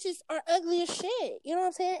most of the bitches are ugly as shit. You know what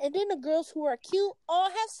I'm saying? And then the girls who are cute all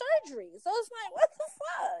have surgery. So it's like, what the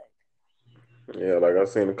fuck? Yeah, like I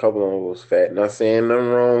seen a couple of them was fat. Not saying nothing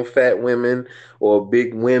wrong, fat women or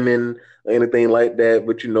big women or anything like that,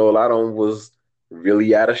 but a lot of them was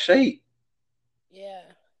really out of shape. Yeah.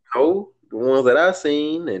 The ones that I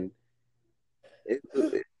seen, and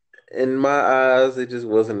in my eyes, it just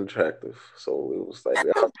wasn't attractive. So it was like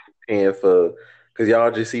y'all paying for because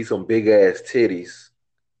y'all just see some big ass titties.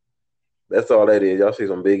 That's all that is. Y'all see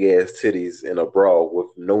some big ass titties in a bra with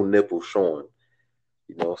no nipples showing.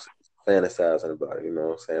 You know, fantasizing about it. You know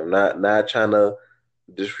what I'm saying? I'm not trying to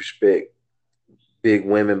disrespect big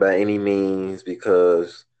women by any means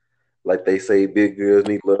because, like they say, big girls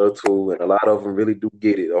need love too, and a lot of them really do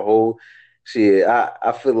get it. A whole shit.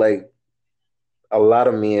 I feel like a lot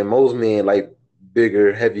of men, most men, like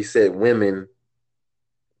bigger, heavy set women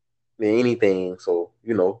than anything. So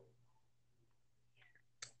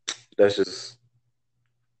that's just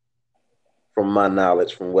from my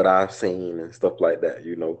knowledge, from what I've seen and stuff like that.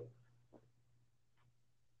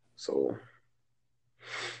 So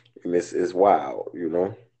and it's wild.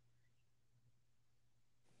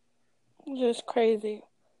 Just crazy.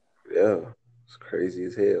 Yeah, it's crazy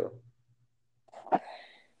as hell.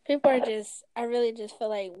 People are just, I really just feel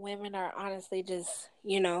like women are honestly just,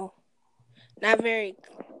 not very,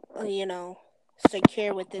 you know,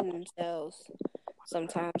 secure within themselves.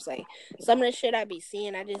 Sometimes, like some of the shit I be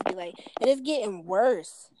seeing, I just be like, and it's getting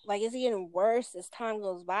worse. Like it's getting worse as time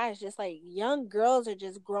goes by. It's just like young girls are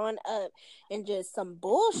just growing up and just some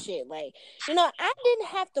bullshit. Like I didn't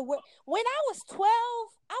have to work when I was 12.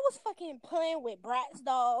 I was fucking playing with Bratz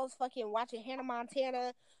dolls, fucking watching Hannah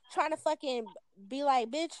Montana, trying to fucking be like,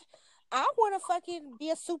 bitch. I want to fucking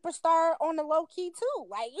be a superstar on the low key too.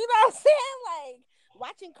 Like you know what I'm saying? Like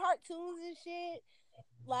watching cartoons and shit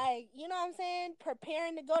like, you know what I'm saying?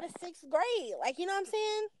 Preparing to go to sixth grade. Like, you know what I'm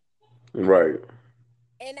saying? Right.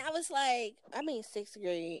 And I was like, I mean sixth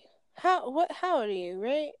grade. How old are you,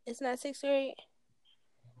 right? It's not sixth grade?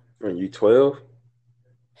 And you 12?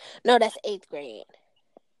 No, that's eighth grade.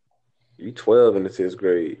 You 12 in the sixth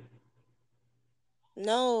grade.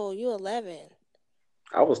 No, you 11.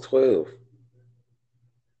 I was 12.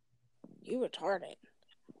 You retarded.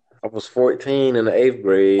 I was 14 in the eighth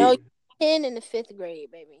No, you're grade. 10 in the fifth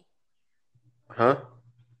grade, baby. Huh?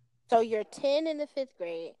 So you're 10 in the fifth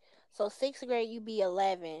grade. So sixth grade, you be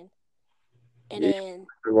 11. And Yeah, then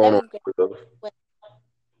you're going on seventh grade, with those.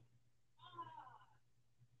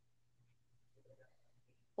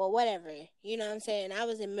 well, whatever. You know what I'm saying? I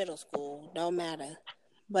was in middle school. Don't matter.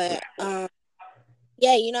 But,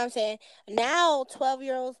 yeah, you know what I'm saying? Now,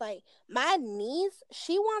 12-year-olds, like, my niece,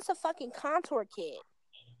 she wants a fucking contour kit.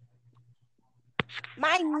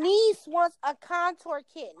 My niece wants a contour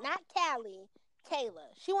kit, not Callie, Kayla.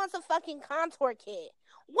 She wants a fucking contour kit.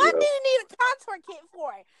 What Yeah. do you need a contour kit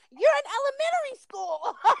for? You're in elementary school.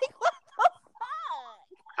 Like, what the fuck?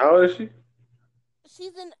 How old is she?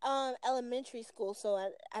 She's in elementary school, so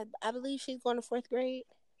I believe she's going to fourth grade.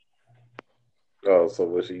 Oh, so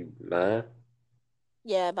was she 9?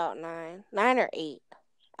 Yeah, about 9 or 8.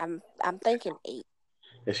 I'm thinking 8.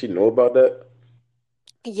 And she know about that?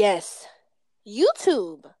 Yes,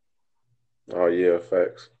 YouTube. Oh yeah,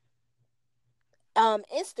 facts.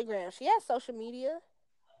 Instagram. She has social media.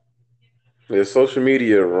 Yeah, social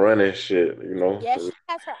media running shit. Yeah, she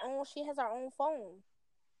has her own. She has her own phone.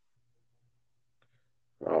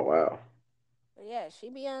 Oh wow. But yeah, she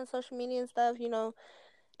be on social media and stuff.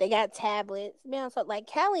 They got tablets. Be on so like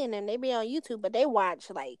Callie and them. They be on YouTube, but they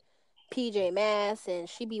watch like PJ Masks and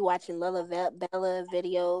she be watching Bella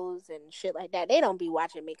videos and shit like that. They don't be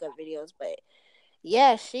watching makeup videos, but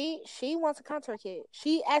yeah, she wants a contour kit.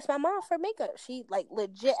 She asked my mom for makeup. She like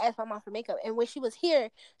legit asked my mom for makeup. And when she was here,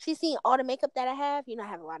 she seen all the makeup that I have. I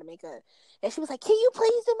have a lot of makeup. And she was like, "Can you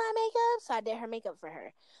please do my makeup?" So I did her makeup for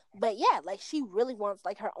her. But yeah, like she really wants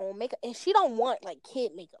like her own makeup. And she don't want like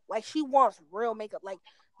kid makeup. Like she wants real makeup. Like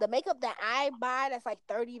the makeup that I buy that's like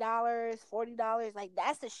 $30, $40, like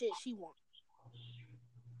that's the shit she wants.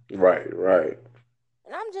 Right, right.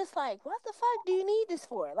 And I'm just like, what the fuck do you need this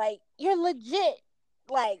for? Like, you're legit,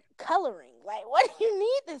 like, coloring. Like, what do you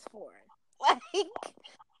need this for? Like,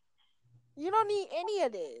 you don't need any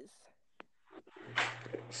of this.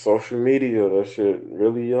 Social media, that shit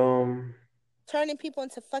really Turning people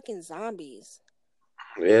into fucking zombies.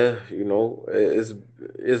 yeah,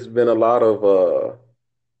 it's been a lot of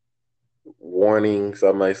warnings,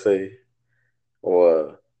 I might say,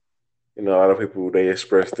 or a lot of people they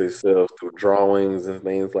express themselves through drawings and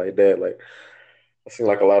things like that. Like I seen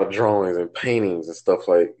like a lot of drawings and paintings and stuff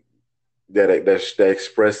like that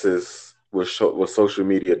expresses what social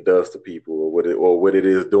media does to people or what it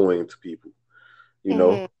is doing to people. You Hmm.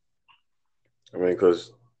 know, I mean,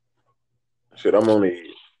 because shit, I'm only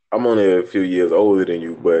a few years older than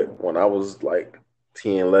you, but when I was like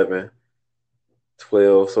 10, 11,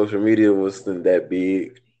 12, social media wasn't that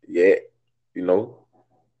big yet. You know,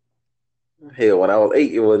 hell, when I was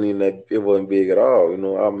 8, it wasn't big at all. You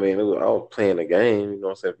know, I mean, I was playing the game. You know, what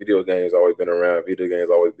I'm saying video games always been around. Video games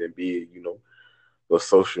always been big. You know, but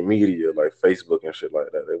social media like Facebook and shit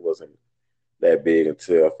like that, it wasn't that big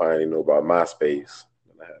until I finally knew about MySpace.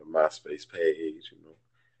 And I had a MySpace page. You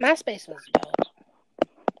know, MySpace was dope.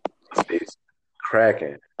 MySpace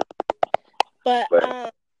cracking, But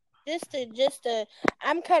but just to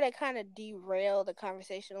I'm kind of derail the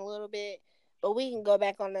conversation a little bit, but we can go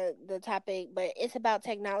back on the topic, but it's about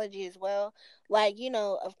technology as well. Like,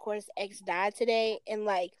 of course X died today, and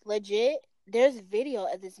like legit there's video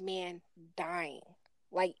of this man dying,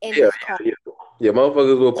 like in yeah, his car. yeah, yeah.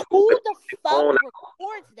 Motherfuckers will post Who their the fuck phone.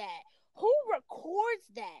 records that? Who records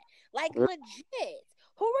that? Like legit.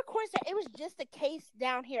 Who records that? It was just a case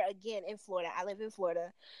down here again in Florida. I live in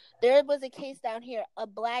Florida. There was a case down here, a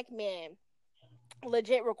black man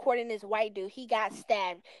legit recording this white dude. He got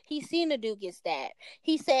stabbed. He seen the dude get stabbed.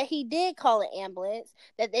 He said he did call an ambulance,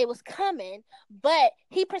 that they was coming, but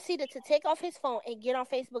he proceeded to take off his phone and get on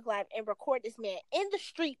Facebook Live and record this man in the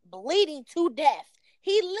street bleeding to death.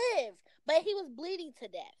 He lived, but he was bleeding to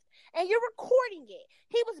death. And you're recording it.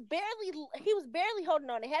 He was barely holding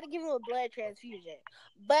on. They had to give him a blood transfusion.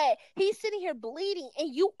 But he's sitting here bleeding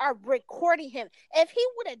and you are recording him. If he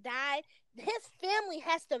would have died, his family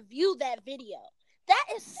has to view that video. That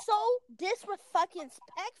is so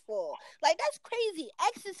disrespectful. Like, that's crazy.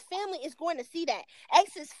 X's family is going to see that.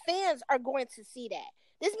 X's fans are going to see that.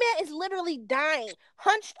 This man is literally dying,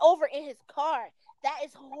 hunched over in his car. That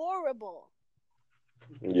is horrible.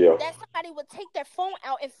 Yeah, That somebody would take their phone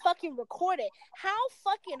out and fucking record it. How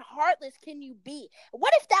fucking heartless can you be?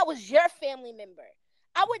 What if that was your family member?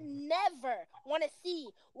 I would never want to see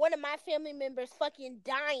one of my family members fucking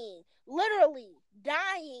dying, literally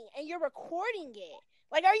dying, and you're recording it.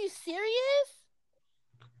 Like, are you serious?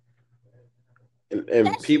 and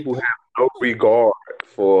That shit people is. have no regard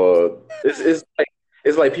for Yeah.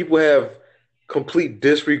 it's like people have complete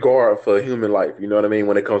disregard for human life. You know what I mean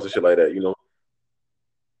when it comes to shit like that. You know,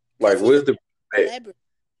 like Cause he's a where's the celebrity.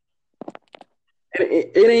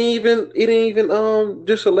 it ain't even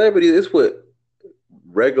just celebrities. It's what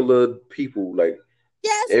regular people like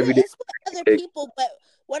Yeah, everyday. it's with other people, but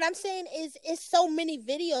what I'm saying is it's so many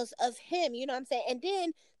videos of him, you know what I'm saying? And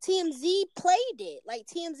then TMZ played it. Like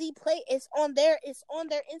TMZ play it's on their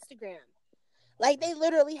Instagram. Like they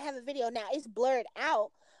literally have a video. Now it's blurred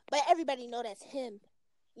out, but everybody know that's him.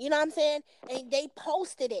 You know what I'm saying? And they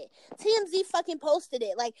posted it. TMZ fucking posted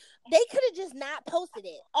it. Like they could have just not posted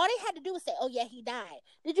it. All they had to do was say, "Oh yeah, he died."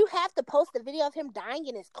 Did you have to post the video of him dying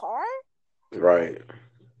in his car? Right.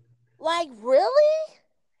 Like really?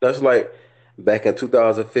 That's like back in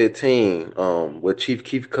 2015, with Chief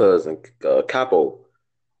Keef cousin, Capo.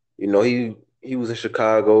 You know, he was in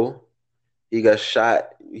Chicago. He got shot.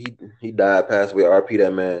 He died, passed away. RP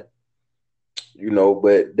that man. You know,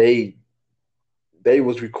 but they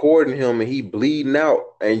was recording him and he bleeding out,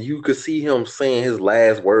 and you could see him saying his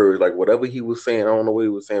last words, like whatever he was saying. I don't know what he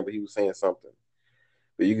was saying, but he was saying something.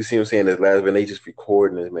 But you can see him saying his last, and they just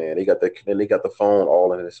recording this man. They got the phone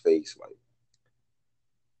all in his face, like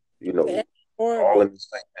you know, That's all horrible. in his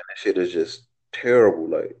face, and that shit is just terrible.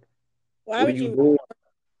 Like, Why what are would you you doing?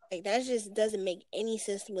 like that? Just doesn't make any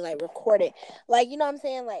sense to me. Like record it, like you know what I'm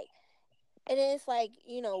saying. Like and then it's like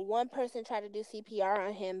one person tried to do CPR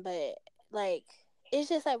on him, but like it's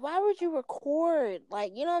just like why would you record?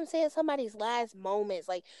 Like you know what I'm saying? Somebody's last moments.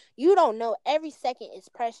 Like you don't know. Every second is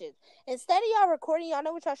precious. Instead of y'all recording, y'all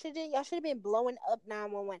know what y'all should do. Y'all should have been blowing up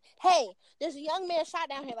 911. Hey, there's a young man shot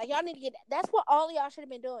down here. Like y'all need to get. That's what all of y'all should have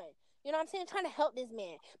been doing. You know what I'm saying? Trying to help this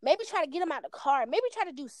man. Maybe try to get him out of the car. Maybe try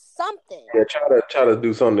to do something. Yeah, try to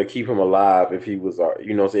do something to keep him alive if he was,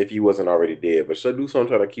 if he wasn't already dead. But should do something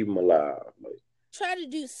to try to keep him alive. Like, Try to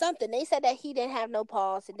do something. They said that he didn't have no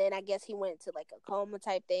pulse, and then I guess he went into like a coma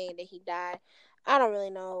type thing, that he died. I don't really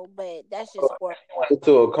know, but that's just horrible.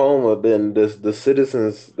 into a coma, then the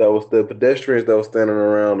citizens the pedestrians that was standing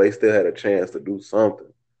around, they still had a chance to do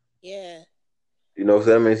something. Yeah. So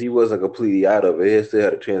that means he wasn't completely out of it. He still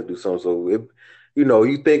had a chance to do something. So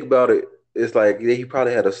you think about it, it's like yeah, he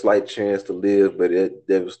probably had a slight chance to live, but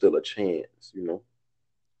there was still a chance.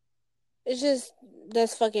 It's just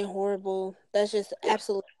that's fucking horrible. That's just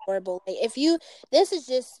absolutely horrible. Like if you this is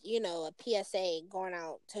just, a PSA going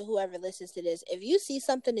out to whoever listens to this. If you see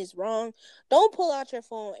something is wrong, don't pull out your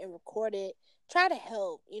phone and record it. Try to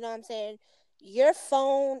help. You know what I'm saying? Your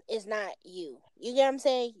phone is not you. You get what I'm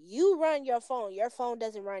saying? You run your phone. Your phone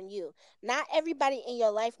doesn't run you. Not everybody in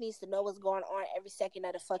your life needs to know what's going on every second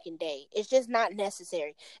of the fucking day. It's just not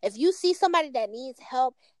necessary. If you see somebody that needs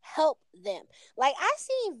help, help them. Like I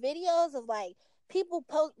seen videos of like people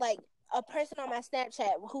post like a person on my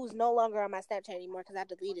Snapchat who's no longer on my Snapchat anymore because I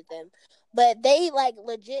deleted them. But they like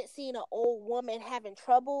legit seen an old woman having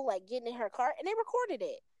trouble like getting in her car and they recorded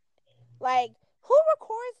it. Like who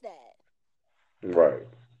records that? Right.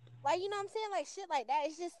 Like, you know what I'm saying? Like, shit like that.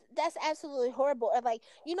 It's just, that's absolutely horrible. Or, like,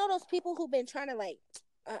 those people who've been trying to, like,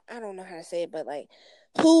 I don't know how to say it, but, like,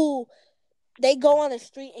 who they go on the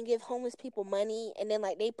street and give homeless people money and then,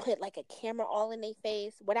 like, they put, like, a camera all in their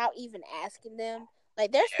face without even asking them.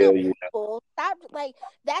 Like, they're Yeah, still yeah. people. Stop. Like,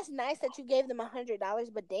 that's nice that you gave them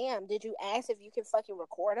 $100, but damn, did you ask if you can fucking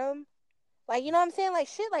record them? Like, you know what I'm saying? Like,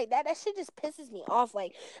 shit like that. That shit just pisses me off.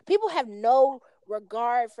 Like, people have no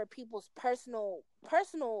regard for people's personal,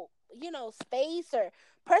 space or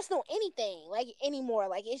personal anything, like, anymore.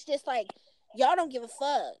 Like, it's just like, y'all don't give a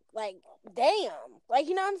fuck. Like, damn. Like,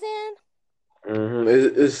 you know what I'm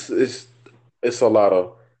saying? It's a lot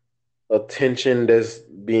of attention that's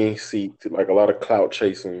being seeked, like a lot of clout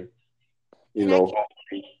chasing. You And I know,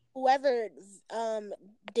 can whoever um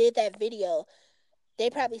did that video, they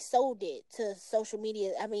probably sold it to social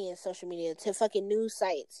media. I mean, social media to fucking news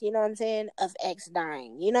sites. You know what I'm saying? Of X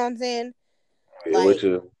dying. You know what I'm saying? Like, which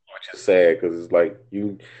is sad because it's like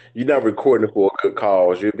you're not recording it for a good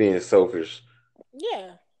cause. You're being selfish.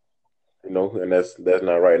 yeah. And that's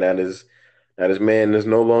not right. Now this man is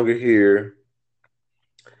no longer here.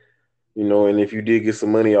 And if you did get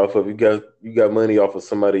some money off of, you got money off of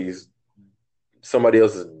somebody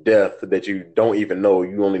else's death that you don't even know.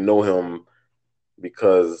 You only know him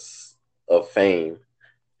because of fame.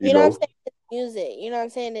 You You know what I'm know, saying? It's music. You know what I'm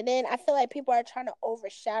saying? And then I feel like people are trying to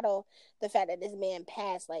overshadow the fact that this man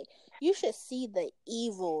passed. Like, you should see the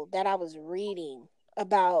evil that I was reading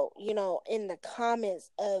about, in the comments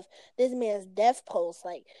of this man's death post.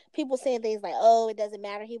 Like, people saying things like, oh, it doesn't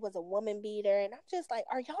matter. He was a woman beater. And I'm just like,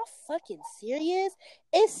 are y'all fucking serious?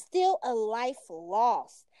 It's still a life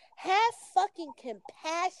lost. Have fucking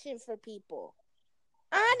compassion for people.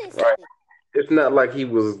 right? Honestly. It's not like he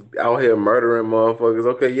was out here murdering motherfuckers.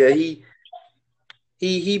 Okay, yeah, he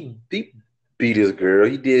beat his girl.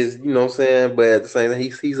 He did, you know what I'm saying? But at the same time,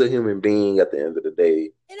 he's a human being at the end of the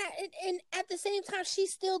day. And at the same time,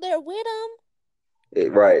 she's still there with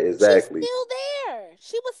him. Right, She's exactly. still there.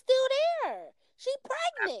 She was still there. She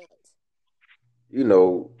pregnant.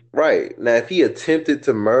 Right. Now if he attempted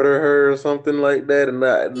to murder her or something like that, and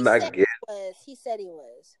He I said guess he was. He said he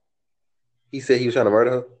was. he said he was trying to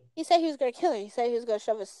murder her. He said he was gonna kill her. He said he was gonna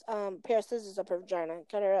shove a pair of scissors up her vagina and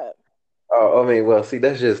cut her up. Oh, I mean, well, see,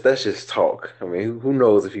 that's just talk. I mean, who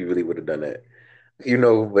knows if he really would have done that?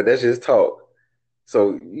 But that's just talk.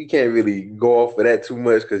 So you can't really go off of that too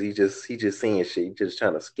much because he just saying shit. He just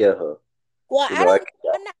trying to scare her. Well, You I know, like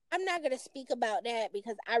don't. I'm not gonna speak about that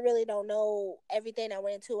because I really don't know everything that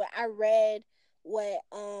went into it. I read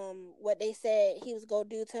what they said he was gonna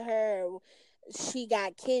do to her. She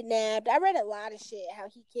got kidnapped. I read a lot of shit how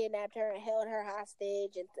he kidnapped her and held her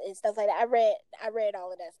hostage and stuff like that. I read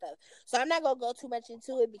all of that stuff. So I'm not gonna go too much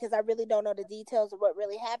into it because I really don't know the details of what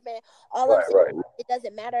really happened. All I'm right, saying, right. it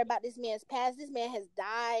doesn't matter about this man's past. This man has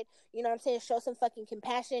died. You know what I'm saying? Show some fucking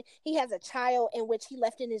compassion. He has a child in which he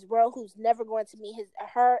left in his world who's never going to meet his or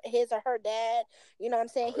her dad. You know what I'm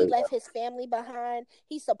saying? He left his family behind.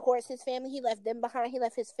 He supports his family. He left them behind. He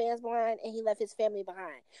left his fans behind, and he left his family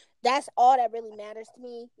behind. That's all that really matters to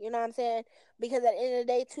me. You know what I'm saying? Because at the end of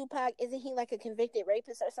the day, Tupac, isn't he like a convicted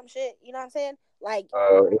rapist or some shit? You know what I'm saying? Like, It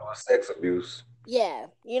was sex abuse. yeah,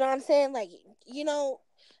 you know what I'm saying? Like,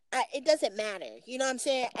 it doesn't matter. You know what I'm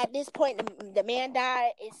saying? At this point, the man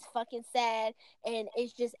died. It's fucking sad, and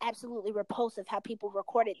it's just absolutely repulsive how people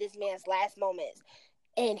recorded this man's last moments,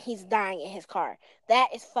 and he's dying in his car. That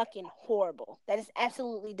is fucking horrible. That is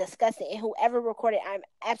absolutely disgusting. And whoever recorded, I'm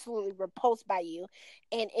absolutely repulsed by you.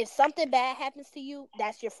 And if something bad happens to you,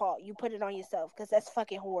 that's your fault. You put it on yourself because that's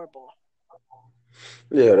fucking horrible.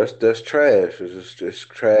 Yeah, that's trash. It's just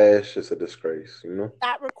trash. It's a disgrace, you know?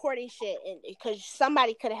 Stop recording shit, and because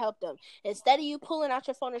somebody could have helped them. Instead of you pulling out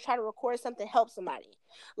your phone and try to record something, help somebody.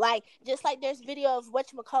 Like just like there's video of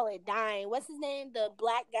whatchamacallit dying. What's his name? The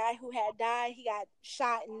black guy who had died. He got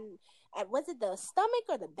shot in was it the stomach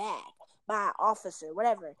or the back by an officer,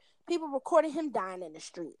 whatever. People recording him dying in the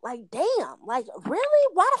street. Like, damn, like really?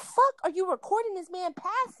 Why the fuck are you recording this man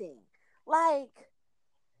passing? Like,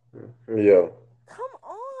 Yeah. come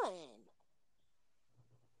on.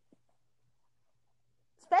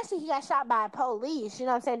 Especially he got shot by police. You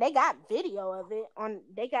know what I'm saying? They got video of it on.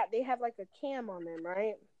 They have like a cam on them,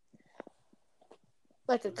 right?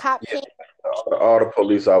 Like a cop Yeah. cam. All the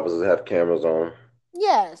police officers have cameras on.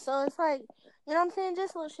 Yeah. So it's like, you know what I'm saying?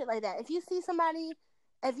 Just little shit like that. If you see somebody,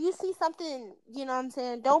 if you see something, you know what I'm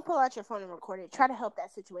saying? Don't pull out your phone and record it. Try to help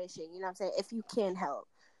that situation. You know what I'm saying? If you can help,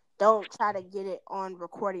 don't try to get it on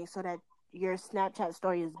recording so that your Snapchat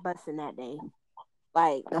story is busting that day.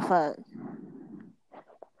 Like the fuck.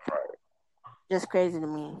 Just crazy to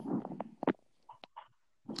me.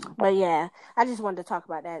 But yeah, I just wanted to talk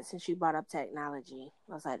about that since you brought up technology.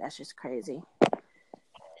 I was like, that's just crazy.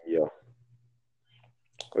 Yeah.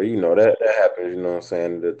 Well, you know, that happens, you know what I'm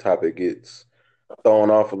saying? The topic gets thrown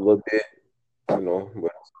off a little bit, you know, but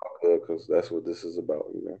it's all good because that's what this is about,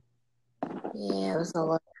 you know. Yeah, it was a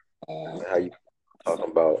lot. How you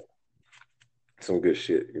talking about some good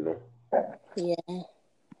shit, you know. Yeah.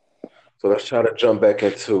 So let's try to jump back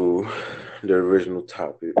into the original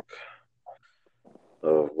topic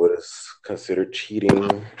of what is considered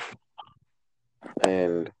cheating.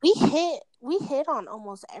 And We hit on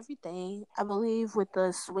almost everything, I believe, with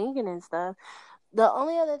the swinging and stuff. The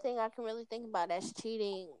only other thing I can really think about that's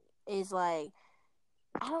cheating is like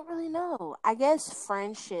I don't really know. I guess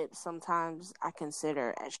friendships sometimes I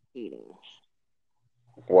consider as cheating.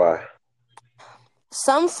 why?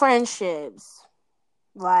 Some friendships,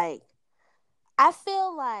 like I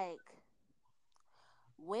feel like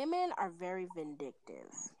women are very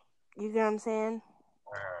vindictive. You get what I'm saying?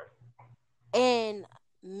 And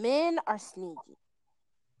men are sneaky.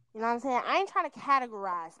 You know what I'm saying? I ain't trying to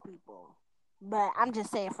categorize people, but I'm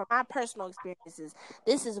just saying from my personal experiences,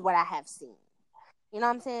 this is what I have seen. You know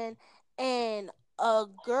what I'm saying? And a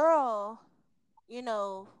girl, you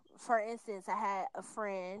know, for instance, I had a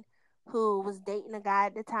friend who was dating a guy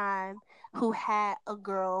at the time who had a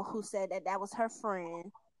girl who said that that was her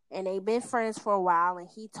friend. And they've been friends for a while, and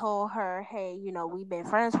he told her, "Hey, you know, we've been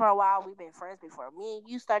friends for a while. We've been friends before me and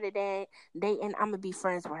you started dating. I'm gonna be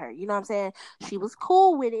friends with her." You know what I'm saying? She was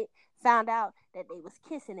cool with it. Found out that they was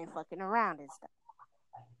kissing and fucking around and stuff.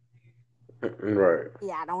 Right.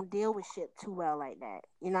 Yeah, I don't deal with shit too well like that.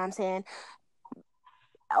 You know what I'm saying?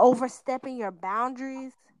 Overstepping your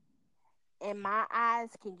boundaries in my eyes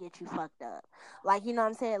can get you fucked up. Like, you know what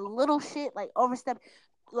I'm saying? Little shit like overstep.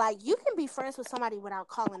 Like, you can be friends with somebody without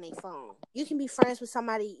calling their phone. You can be friends with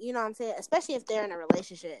somebody, you know what I'm saying? Especially if they're in a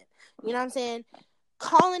relationship. You know what I'm saying?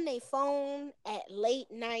 Calling their phone at late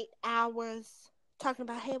night hours, talking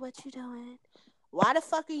about, hey, what you doing? Why the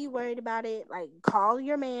fuck are you worried about it? Like, call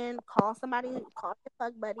your man, call somebody, call your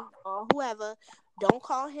fuck buddy, call whoever. Don't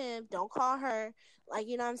call him, don't call her. Like,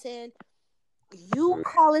 you know what I'm saying? You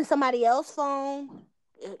calling somebody else's phone?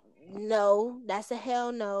 No, that's a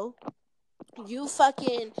hell no. You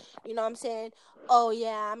fucking, you know what I'm saying? Oh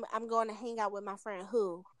yeah, I'm going to hang out with my friend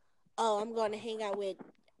who? Oh, I'm going to hang out with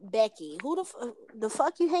Becky. Who the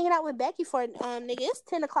fuck you hanging out with Becky for? Nigga, it's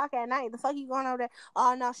 10 o'clock at night. The fuck you going over there?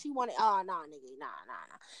 Oh no, she wanted. Oh no, nigga, nah.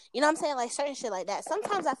 You know what I'm saying? Like certain shit like that.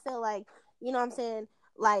 Sometimes I feel like, you know what I'm saying?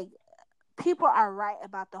 Like people are right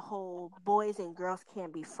about the whole boys and girls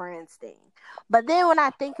can't be friends thing. But then when I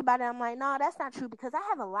think about it, I'm like, no, that's not true because I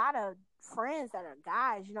have a lot of friends that are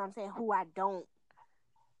guys, you know what I'm saying, who I don't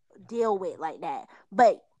deal with like that.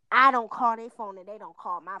 But I don't call their phone and they don't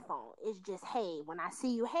call my phone. It's just, hey, when I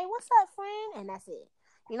see you, hey, what's up, friend? And that's it.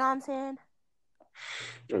 You know what I'm saying?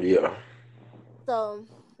 Yeah. So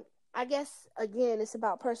I guess again, it's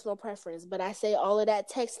about personal preference. But I say all of that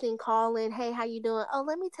texting, calling, hey, how you doing? Oh,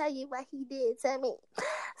 let me tell you what he did to me.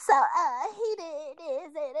 So, he did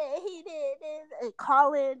this and he did this, and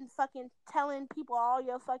calling, fucking telling people all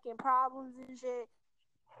your fucking problems and shit.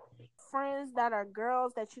 Friends that are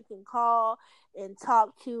girls that you can call and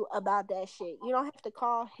talk to about that shit. You don't have to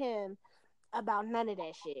call him about none of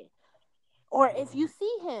that shit. Or if you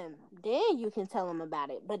see him, then you can tell him about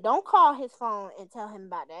it. But don't call his phone and tell him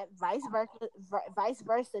about that. Vice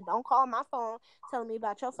versa. Don't call my phone telling me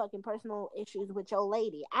about your fucking personal issues with your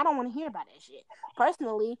lady. I don't want to hear about that shit.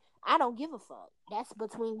 Personally, I don't give a fuck. That's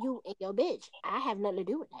between you and your bitch. I have nothing to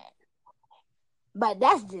do with that. But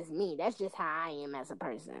that's just me. That's just how I am as a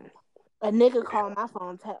person. A nigga call my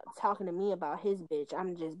phone talking to me about his bitch.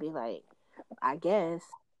 I'm just be like, I guess.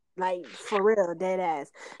 Like, for real, dead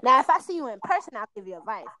ass. Now, if I see you in person, I'll give you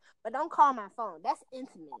advice. But don't call my phone. That's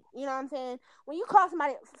intimate. You know what I'm saying? When you call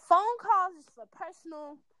somebody, phone calls is for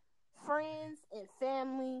personal friends and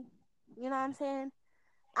family. You know what I'm saying?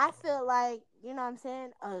 I feel like, you know what I'm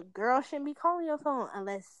saying, a girl shouldn't be calling your phone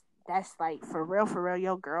unless that's like for real,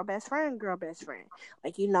 your girl best friend.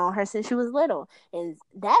 Like you know her since she was little. And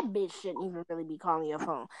that bitch shouldn't even really be calling your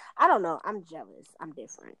phone. I don't know. I'm jealous. I'm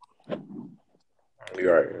different.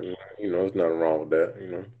 You're right. There's nothing wrong with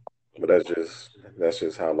that. But that's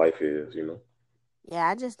just how life is. Yeah,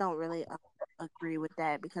 I just don't really agree with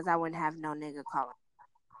that because I wouldn't have no nigga calling.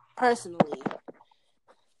 Personally,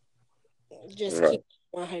 just keep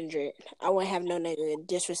Right. 100. I wouldn't have no nigga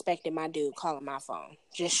disrespecting my dude calling my phone.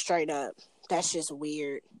 Just straight up. That's just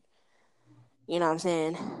weird. You know what I'm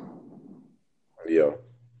saying? Yeah.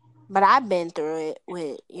 But I've been through it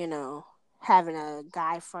with, having a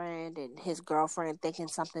guy friend and his girlfriend thinking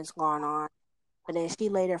something's going on. But then she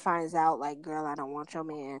later finds out, like, girl, I don't want your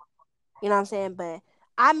man. You know what I'm saying? But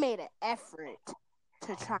I made an effort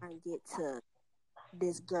to try and get to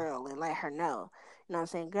this girl and let her know. You know what I'm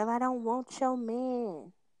saying? Girl, I don't want your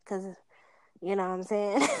man. Because, you know what I'm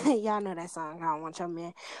saying? Y'all know that song, I don't want your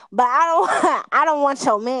man. But I don't want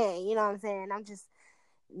your man. You know what I'm saying? I'm just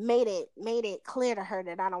made it clear to her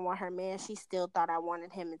that I don't want her man. She still thought I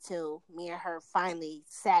wanted him until me and her finally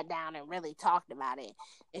sat down and really talked about it.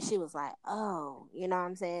 And she was like, "Oh, you know what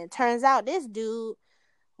I'm saying?" Turns out this dude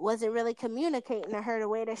wasn't really communicating to her the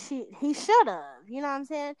way that he should have. You know what I'm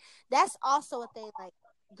saying? That's also a thing. Like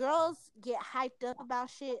girls get hyped up about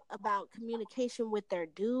shit about communication with their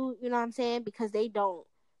dude. You know what I'm saying? Because they don't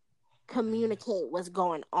communicate what's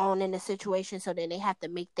going on in the situation, so then they have to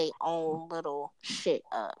make their own little shit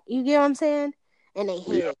up. You get what I'm saying? In their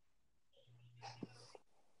Yeah. head.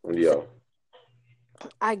 So Yeah.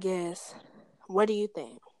 I guess. What do you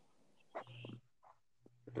think?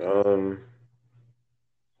 Um.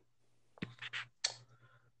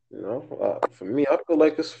 For me, I feel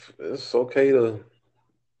like it's okay to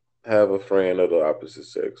have a friend of the opposite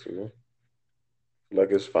sex.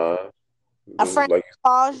 Like it's fine. A friend Like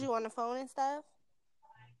calls you on the phone and stuff.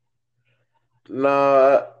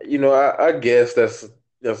 nah, I guess that's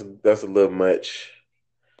a little much.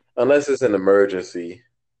 Unless it's an emergency,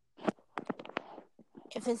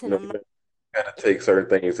 If it's you an know, emergency, you gotta take certain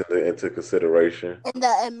things into consideration. and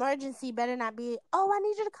the emergency better not be, oh, I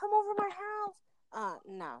need you to come over my house.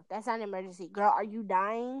 No, that's not an emergency. Girl, are you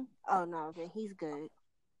dying? Oh no, then he's good.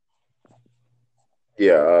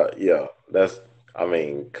 Yeah, yeah. I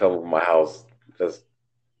mean, cover my house. That's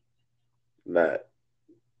not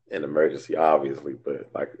an emergency, obviously, but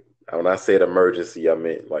like when I said emergency, I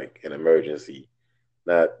meant like an emergency,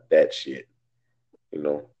 not that shit. You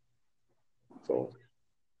know. So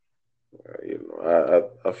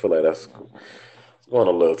I feel like that's going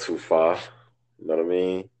a little too far. You know what I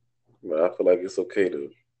mean? But I feel like it's okay to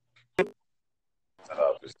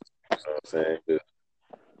have this. You know what I'm saying?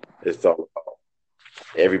 It's all about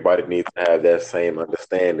everybody needs to have that same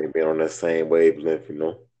understanding, be on that same wavelength.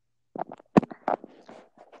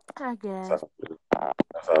 I That's guess. how,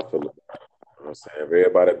 that's how I feel. You know what I'm saying? If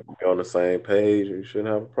everybody be on the same page, you shouldn't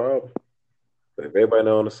have a problem. But if everybody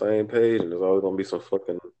not on the same page, and there's always gonna be some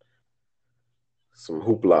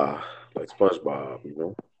hoopla like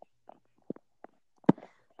SpongeBob.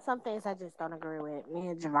 Some things I just don't agree with. Me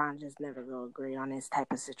and Javon just never go agree on this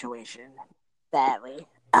type of situation. Sadly.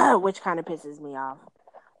 Which kind of pisses me off.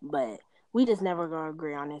 But we just never gonna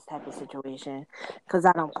agree on this type of situation. Cause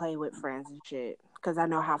I don't play with friends and shit. Cause I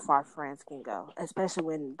know how far friends can go. Especially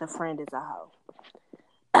when the friend is a hoe.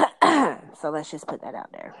 So let's just put that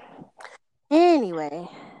out there. Anyway,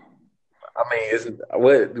 I mean, isn't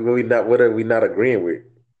what are we not agreeing with?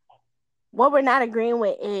 what we're not agreeing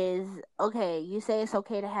with is okay, you say it's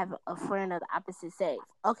okay to have a friend of the opposite sex.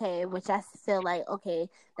 Okay, which I feel like, okay,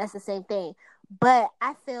 that's the same thing. But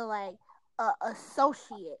I feel like a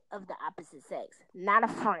associate of the opposite sex, not a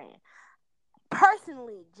friend.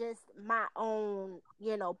 Personally, just my own,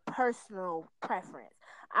 personal preference.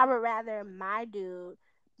 I would rather my dude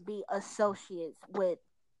be associates with,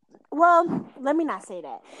 well, let me not say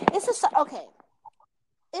that. Okay,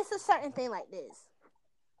 it's a certain thing like this,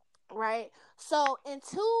 right? So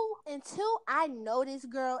until I know this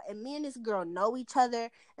girl and me and this girl know each other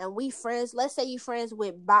and we friends. Let's say you friends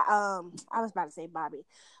with I was about to say Bobby,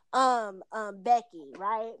 Becky,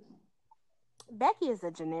 right? Becky is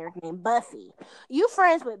a generic name. Buffy, you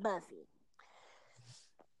friends with Buffy,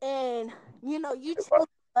 and you If I, chose.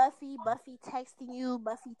 Buffy texting you,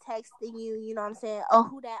 you know what I'm saying? Oh,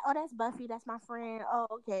 who that? Oh, that's Buffy, that's my friend. Oh,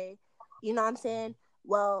 okay. You know what I'm saying?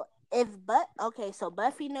 Well, okay, so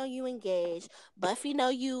Buffy know you engaged. Buffy know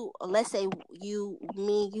you, let's say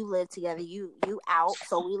me and you live together. You out,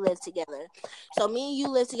 so we live together. So me and you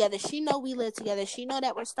live together. She know we live together. She know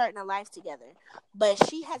that we're starting a life together. But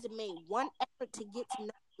she hasn't made one effort to get to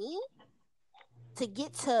know me, to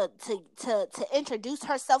get to introduce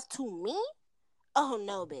herself to me. Oh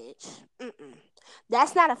no, bitch. Mm-mm.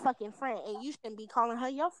 That's not a fucking friend, and you shouldn't be calling her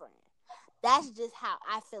your friend. That's just how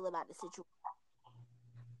I feel about the situation.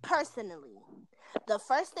 Personally, the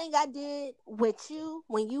first thing I did with you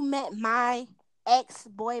when you met my ex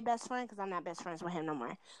boy best friend, because I'm not best friends with him no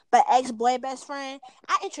more, but ex boy best friend,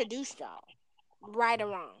 I introduced y'all, right or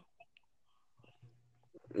wrong.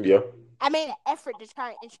 Yeah. I made an effort to try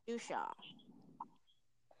and introduce y'all.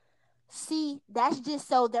 See, that's just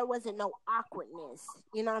so there wasn't no awkwardness.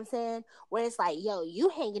 You know what I'm saying? Where it's like, yo, you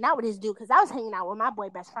hanging out with this dude, because I was hanging out with my boy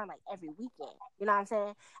best friend like every weekend. You know what I'm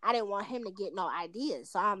saying? I didn't want him to get no ideas.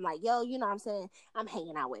 So I'm like, yo, you know what I'm saying? I'm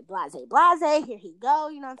hanging out with Blase. Here he go.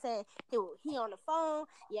 You know what I'm saying? He on the phone.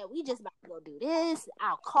 Yeah, we just about to go do this.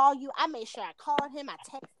 I'll call you. I made sure I called him. I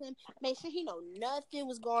texted him. Made sure he know nothing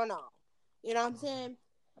was going on. You know what I'm saying?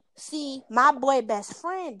 See, my boy best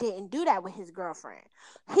friend didn't do that with his girlfriend.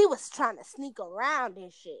 He was trying to sneak around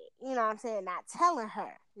and shit. You know what I'm saying? Not telling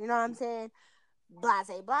her. You know what I'm saying?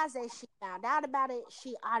 She found out about it.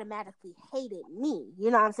 She automatically hated me.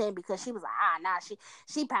 You know what I'm saying? Because she was like, nah,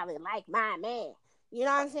 she probably like my man. You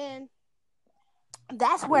know what I'm saying?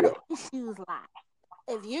 That's where the issues lie.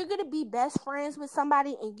 If you're gonna be best friends with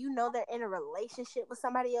somebody and you know they're in a relationship with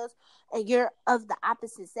somebody else and you're of the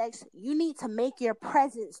opposite sex, you need to make your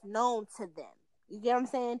presence known to them. You get what I'm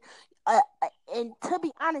saying? And to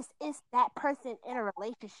be honest, it's that person in a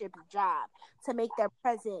relationship's job to make their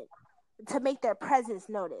presence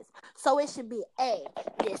noticed. So it should be, hey,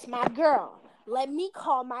 this my girl. Let me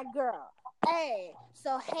call my girl. Hey,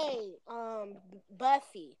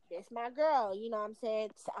 Buffy, this my girl, you know what I'm saying?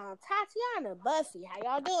 Tatiana, Buffy, how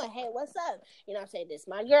y'all doing? Hey, what's up? You know what I'm saying? This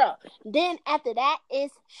my girl. Then after that is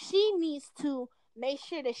she needs to make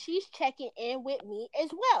sure that she's checking in with me as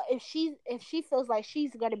well. If she feels like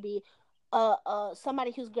she's gonna be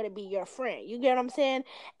somebody who's gonna be your friend. You get what I'm saying?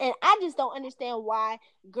 And I just don't understand why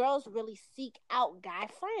girls really seek out guy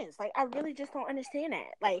friends. Like I really just don't understand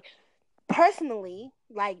that. Like personally,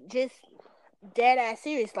 like just dead ass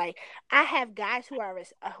serious. Like I have guys who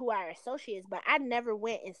are associates, but I never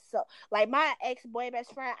went and like my ex boy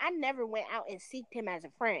best friend. I never went out and seeked him as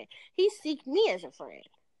a friend. He seeked me as a friend.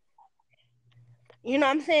 You know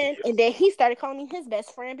what I'm saying? And then he started calling me his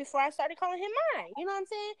best friend before I started calling him mine. You know what I'm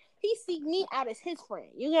saying? He seeked me out as his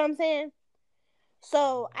friend. You know what I'm saying?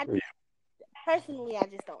 So personally, I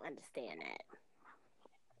just don't understand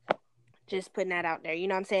that. Just putting that out there. You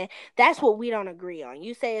know what I'm saying? That's what we don't agree on.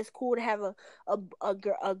 You say it's cool to have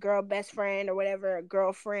a girl best friend or whatever, a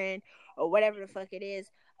girlfriend or whatever the fuck it is.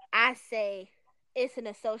 I say it's an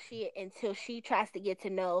associate until she tries to get to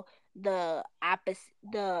know the opposite,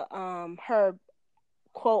 her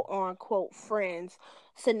quote unquote friend's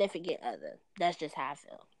significant other. That's just how I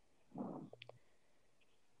feel.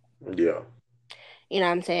 Yeah. You know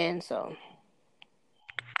what I'm saying? So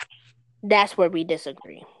that's where we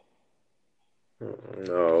disagree.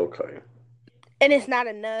 Okay. And it's not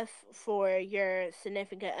enough for your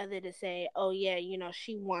significant other to say, "Oh yeah, you know,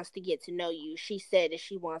 she wants to get to know you. She said that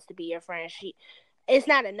she wants to be your friend." It's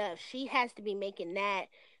not enough. She has to be making that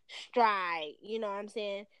stride, you know what I'm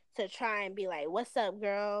saying, to try and be like, "What's up,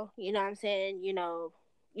 girl?" You know what I'm saying?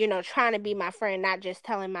 Trying to be my friend, not just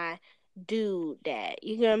telling my dude that.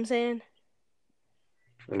 You know what I'm saying?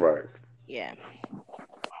 Right. Yeah.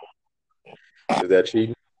 Is that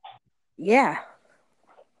cheating? Yeah.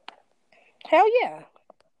 Hell yeah.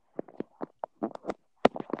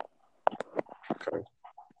 Okay.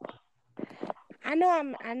 I know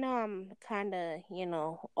I'm kind of,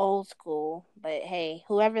 old school, but hey,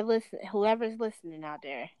 whoever's listening out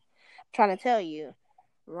there, I'm trying to tell you,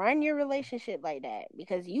 run your relationship like that,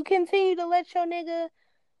 because you continue to let your nigga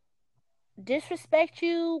disrespect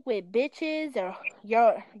you with bitches or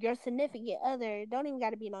your significant other. Don't even got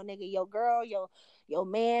to be no nigga, your girl, your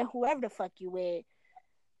man, whoever the fuck you with.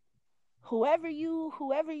 Whoever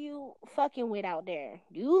you fucking with out there,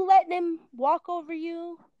 you let them walk over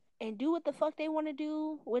you and do what the fuck they want to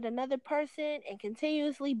do with another person and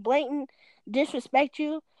continuously blatant disrespect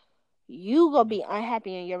you, you gonna be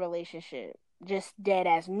unhappy in your relationship. Just dead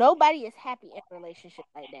ass. Nobody is happy in a relationship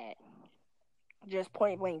like that. Just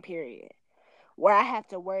point blank period. where I have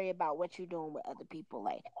to worry about what you're doing with other people.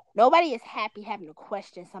 Like nobody is happy having to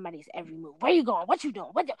question somebody's every move. Where you going? What you doing?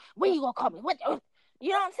 When you gonna call me? You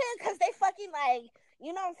know what I'm saying? Because they fucking like,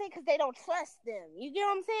 you know what I'm saying? Because they don't trust them. You get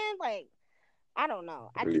what I'm saying? Like, I don't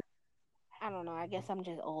know. I don't know. I guess I'm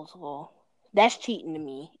just old school. That's cheating to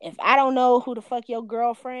me. If I don't know who the fuck your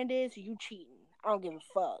girlfriend is, you cheating. I don't give a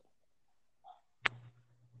fuck.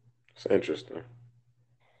 It's interesting.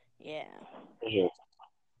 Yeah. Yeah.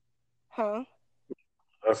 Huh?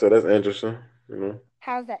 I said that's interesting. You know.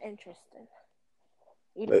 How's that interesting?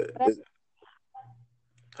 You didn't It- know that? it-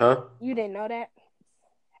 huh? You didn't know that?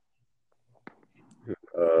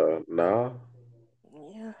 Nah.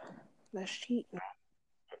 Yeah. That's cheating.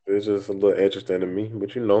 It's just a little interesting to me,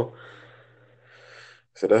 but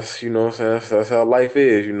so that's what I'm saying that's how life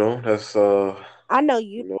is. That's I know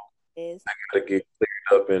you you know is. gotta get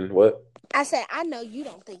cleared up and what? I said I know you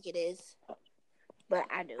don't think it is, but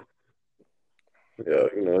I do. Yeah,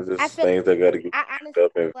 it's I just feel things that gotta get I honestly cleared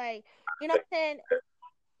up and like you know what I'm saying.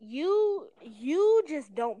 You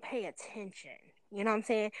just don't pay attention. You know what I'm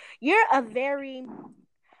saying. You're a very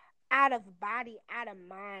out of body, out of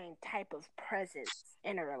mind type of presence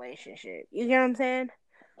in a relationship. You get what I'm saying?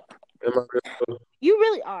 am I real? You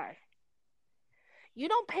really are. You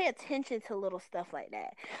don't pay attention to little stuff like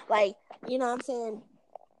that. Like, you know what I'm saying?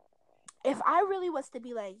 If I really was to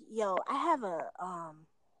be like, yo, I have a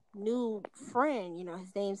new friend,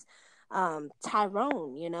 his name's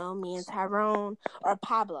Tyrone, me and Tyrone or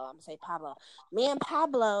Pablo, I'm gonna say Pablo. Me and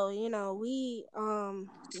Pablo, we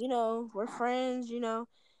we're friends,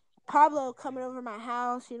 Pablo coming over my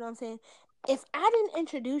house, you know what I'm saying? If I didn't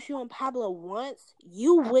introduce you and Pablo once,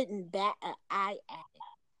 you wouldn't bat an eye at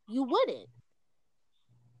it. You wouldn't.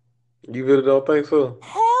 You really don't think so?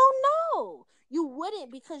 Hell no. You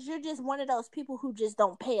wouldn't because you're just one of those people who just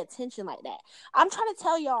don't pay attention like that. I'm trying to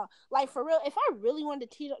tell y'all, like for real, if I really wanted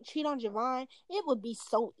to cheat on Javon, it would be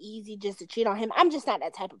so easy just to cheat on him. I'm just not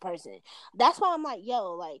that type of person. That's why I'm like,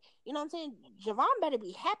 yo, like, you know what I'm saying? Javon better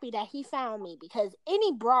be happy that he found me because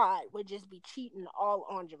any broad would just be cheating all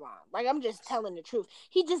on Javon. Like, I'm just telling the truth.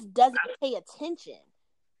 He just doesn't pay attention.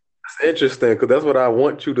 It's interesting because that's what I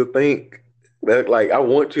want you to think. That like I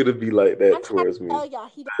want you to be like I'm that trying to towards me. tell y'all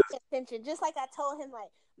he don't pay attention. Just like I told him,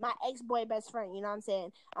 like my ex boy best friend. You know what I'm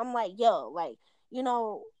saying? I'm like, yo, like you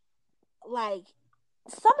know, like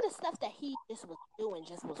some of the stuff that he just was doing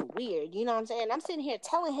just was weird. You know what I'm saying? I'm sitting here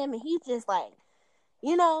telling him, and he's just like,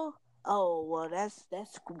 you know, oh well, that's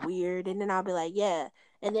weird. And then I'll be like, yeah.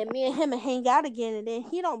 And then me and him will hang out again, and then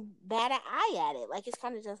he don't bat an eye at it. Like it's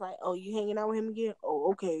kind of just like, oh, you hanging out with him again?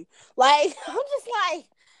 Oh, okay. Like I'm just like,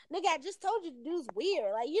 nigga, I just told you the dude's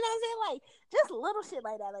weird. Like you know what I'm saying? Like just little shit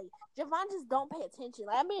like that. Like Javon just don't pay attention.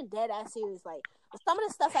 Like I'm being dead ass serious. Like some of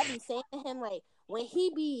the stuff I be saying to him, like when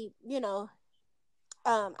he be,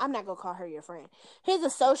 I'm not gonna call her your friend. His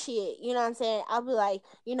associate, you know what I'm saying? I'll be like,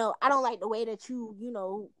 I don't like the way that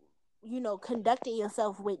conducting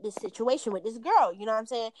yourself with this situation with this girl. You know what I'm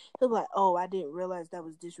saying? He'll be like, oh, I didn't realize that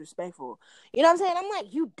was disrespectful. You know what I'm saying? I'm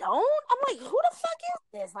like, you don't? I'm like, who the fuck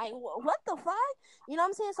is this? Like, what the fuck? You know what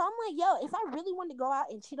I'm saying? So I'm like, yo, if I really wanted to go out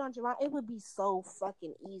and cheat on Javon, it would be so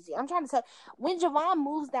fucking easy. I'm trying to tell. When Javon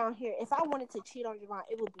moves down here, if I wanted to cheat on Javon,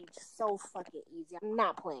 it would be so fucking easy. I'm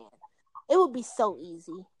not playing. It would be so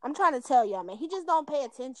easy. I'm trying to tell y'all, man. He just don't pay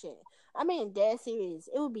attention. I mean, dead serious.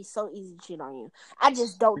 It would be so easy to cheat on you. I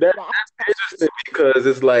just don't do That's that. interesting because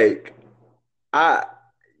it's like I,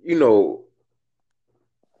 you know,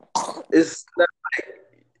 it's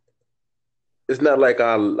not like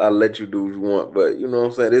I'll let you do what you want, but you know what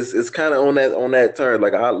I'm saying. It's kind of on that turn.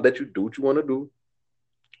 Like I'll let you do what you want to do.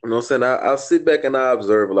 You know what I'm saying? I'll sit back and I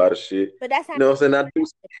observe a lot of shit. But that's You not know what I'm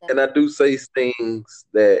saying? I do say things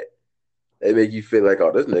that they make you feel like,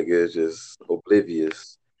 oh, this nigga is just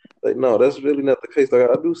oblivious. Like, no, that's really not the case. Like,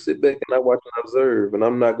 I do sit back and I watch and observe, and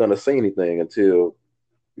I'm not gonna say anything until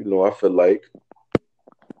I feel like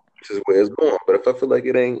this is where it's going. But if I feel like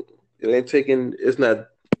it's not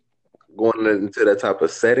going into that type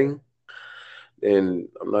of setting, then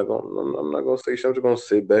I'm not gonna say shit. I'm just gonna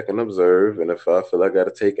sit back and observe. And if I feel like I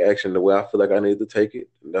gotta take action the way I feel like I need to take it,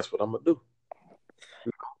 that's what I'm gonna do.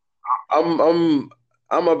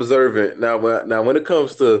 I'm observant now. When it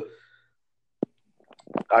comes to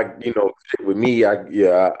with me, I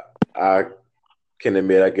can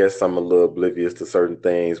admit, I guess I'm a little oblivious to certain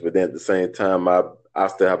things, but then at the same time, I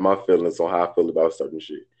still have my feelings on how I feel about certain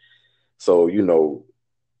shit. So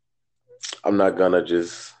I'm not gonna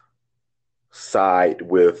just side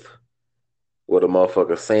with what a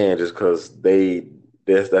motherfucker's saying just because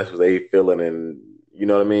that's what they feeling, and you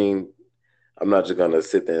know what I mean. I'm not just gonna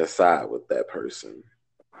sit there and side with that person.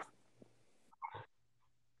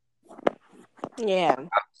 Yeah. I'm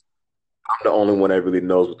the only one that really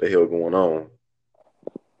knows what the hell going on.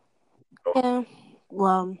 So Yeah.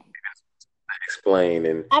 Well, explain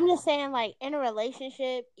and I'm just saying, like, in a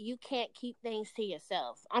relationship, you can't keep things to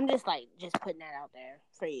yourself. I'm just like, just putting that out there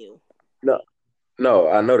for you. no, no,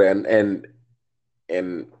 I know that,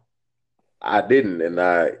 and I didn't, and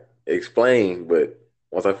I explained, but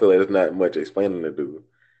once I feel like there's not much explaining to do,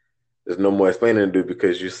 there's no more explaining to do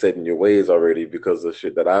because you're set in your ways already because of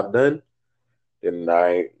shit that I've done. Then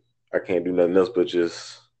I can't do nothing else but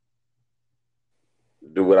just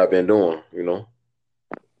do what I've been doing.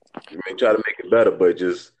 You may try to make it better, but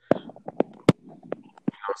just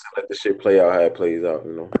let the shit play out how it plays out.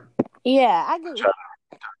 Yeah, I get what Try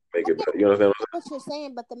to make it better. You understand what what you're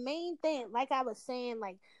saying, but the main thing, like I was saying,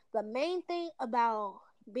 like the main thing about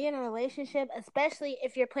being in a relationship, especially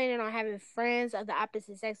if you're planning on having friends of the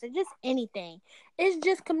opposite sex or just anything, is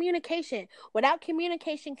just communication. Without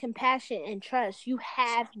communication, compassion, and trust, you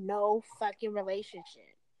have no fucking relationship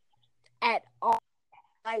at all.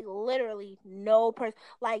 Like literally no person.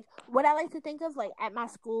 Like what I like to think of, like at my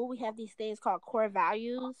school, we have these things called core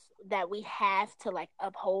values that we have to like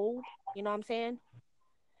uphold. You know what I'm saying?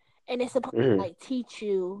 And it's supposed I'm saying? to like teach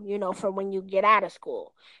you, for when you get out of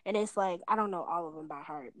school. And it's like I don't know all of them by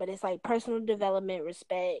heart, but it's like personal development,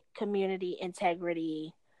 respect, community,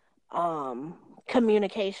 integrity,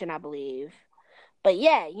 communication, I believe. But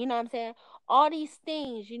yeah, you know what I'm saying? All these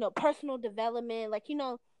things, personal development, like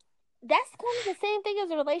that's kind of the same thing as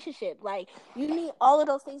a relationship. Like you need all of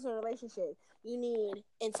those things in a relationship. You need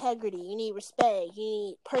integrity, you need respect, you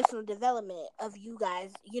need personal development of you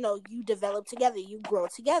guys. You develop together, you grow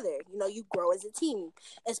together. You grow as a team,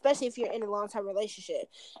 especially if you're in a long term relationship.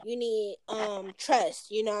 You need trust.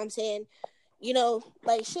 You know what I'm saying?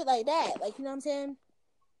 Like shit like that. Like you know what I'm saying?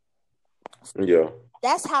 Yeah,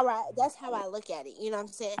 That's how I look at it. You know what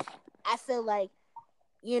I'm saying? I feel like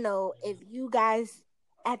if you guys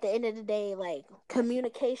at the end of the day, like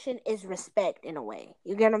communication is respect in a way.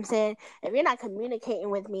 You get what I'm saying? If you're not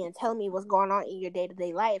communicating with me and telling me what's going on in your day to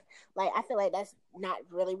day life, like I feel like that's not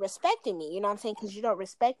really respecting me. You know what I'm saying? Because you don't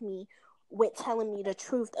respect me with telling me the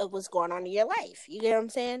truth of what's going on in your life. You get what I'm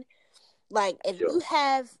saying? Like if yeah, you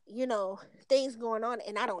have, things going on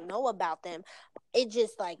and I don't know about them, it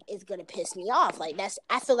just like it's gonna piss me off. Like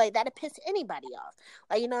I feel like that'll piss anybody off.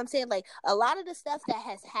 Like you know what I'm saying? Like a lot of the stuff that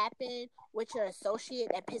has happened with your associate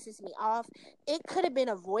that pisses me off, it could have been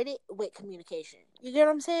avoided with communication. You get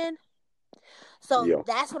what I'm saying? So yeah,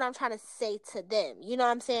 that's what I'm trying to say to them. You know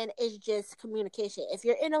what I'm saying? It's just communication. If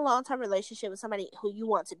you're in a long term relationship with somebody who you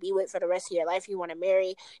want to be with for the rest of your life, you want to marry,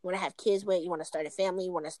 you want to have kids with, you want to start a family,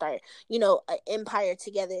 you want to start, an empire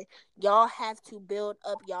together, y'all have to build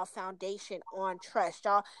up y'all foundation on trust.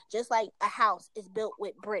 Y'all, just like a house is built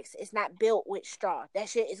with bricks, it's not built with straw. That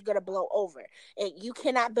shit is going to blow over. And you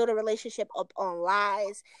cannot build a relationship up on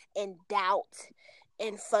lies and doubt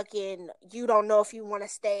and fucking you don't know if you want to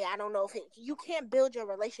stay. I don't know if you can't build your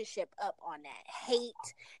relationship up on that hate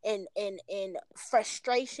and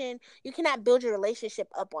frustration. You cannot build your relationship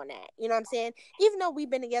up on that. You know what I'm saying? Even though we've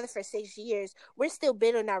been together for 6 years, we're still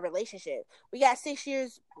building our relationship. We got 6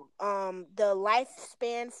 years. The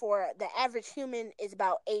lifespan for the average human is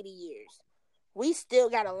about 80 years. We still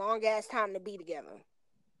got a long ass time to be together.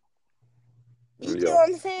 You get yeah. what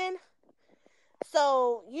I'm saying?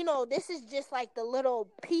 So, this is just like the little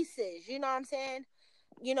pieces, you know what I'm saying?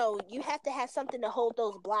 You have to have something to hold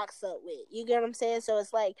those blocks up with. You get what I'm saying? So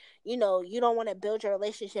it's like, you don't want to build your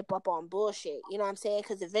relationship up on bullshit. You know what I'm saying?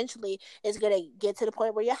 Because eventually it's going to get to the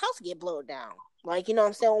point where your house get blown down. Like, you know what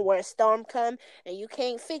I'm saying? Where a storm come and you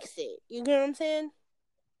can't fix it. You get what I'm saying?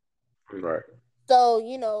 Right.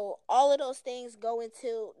 So, all of those things go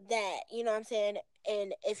into that, you know what I'm saying?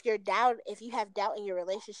 And if you have doubt in your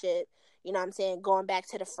relationship, you know what I'm saying, going back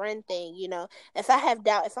to the friend thing, if I have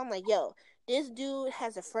doubt, if I'm like, yo, this dude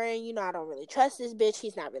has a friend, I don't really trust this bitch.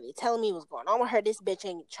 He's not really telling me what's going on with her. This bitch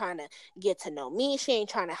ain't trying to get to know me. She ain't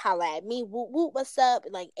trying to holla at me. Whoop, whoop, what's up?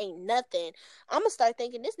 Like, ain't nothing. I'm going to start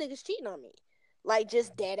thinking this nigga's cheating on me. Like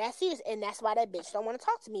just dead ass serious, and that's why that bitch don't want to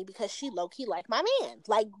talk to me because she low key like my man.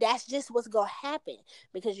 Like that's just what's gonna happen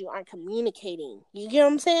because you aren't communicating. You get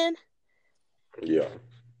what I'm saying? Yeah.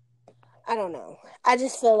 I don't know. I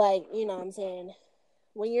just feel like what I'm saying.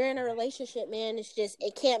 When you're in a relationship, man, it's just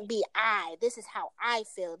it can't be I. This is how I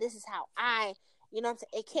feel. This is how I. You know what I'm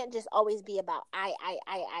saying? It can't just always be about I.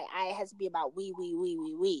 It has to be about we.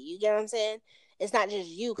 You get what I'm saying? It's not just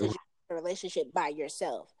you because Mhm. you're in a relationship by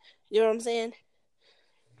yourself. You know what I'm saying?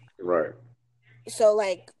 Right. So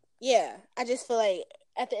like yeah, I just feel like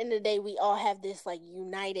at the end of the day, we all have this like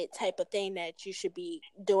united type of thing that you should be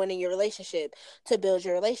doing in your relationship to build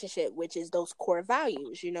your relationship, which is those core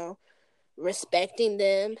values, respecting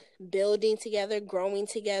them, building together, growing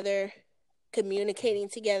together, communicating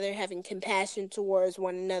together, having compassion towards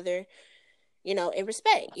one another, and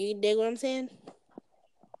respect. You dig what I'm saying?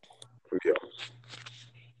 Yeah.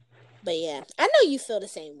 But yeah, I know you feel the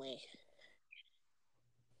same way.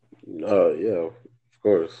 Yeah, of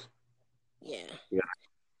course. Yeah. Yeah,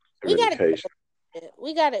 We gotta communication.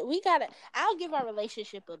 we gotta I'll give our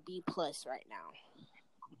relationship a B plus right now.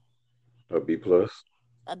 A B plus.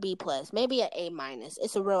 A B plus, maybe an A minus.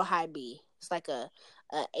 It's a real high B. It's like a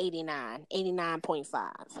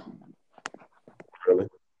 89.5. Really?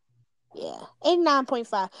 Yeah,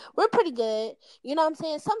 89.5. We're pretty good. You know what I'm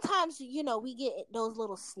saying? Sometimes, we get those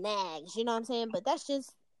little snags, you know what I'm saying? But that's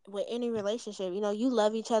just with any relationship. You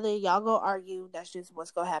love each other. Y'all go argue. That's just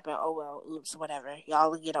what's going to happen. Oh, well, oops, whatever.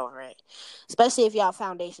 Y'all will get over it. Especially if y'all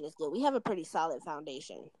foundation is good. We have a pretty solid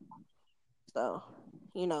foundation. So,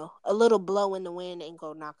 a little blow in the wind ain't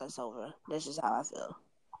going to knock us over. That's just how I feel.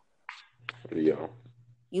 Yeah.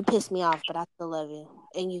 You piss me off, but I still love you.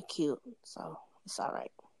 And you cute. So, it's all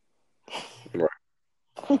right.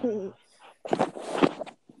 Right.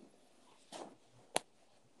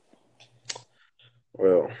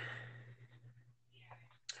 Well,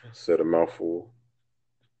 said a mouthful.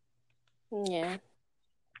 Yeah.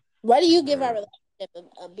 What do you give our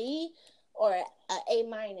relationship? A B or a A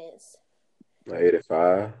minus?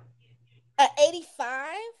 85. A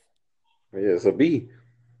 85? Yeah, it's a B.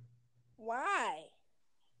 Why?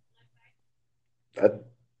 I,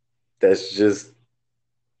 that's just.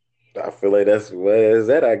 I feel like that's where it's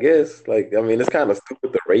at. I guess. Like, I mean, it's kind of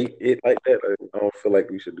stupid to rate it like that. I don't feel like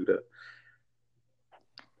we should do that.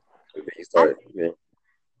 But then you I start, yeah,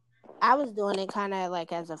 I was doing it kind of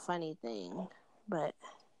like as a funny thing, but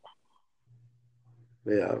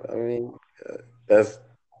yeah. I mean, uh, that's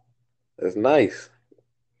that's nice.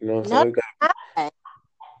 You know what I'm no, saying? We got a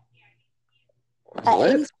what?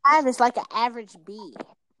 85 is like an average B.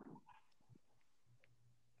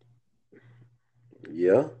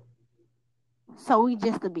 Yeah, So we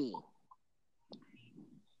just a B.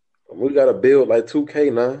 we got to build like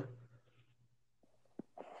 2K now.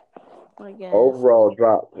 I guess Overall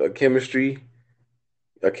drop chemistry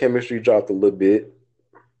dropped a little bit.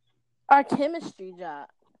 our chemistry job.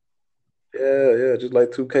 Yeah, yeah, just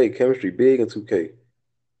like 2K chemistry, big in 2K.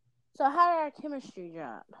 So how did our chemistry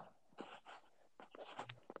job?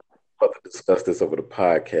 About to discuss this over the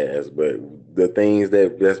podcast, but the things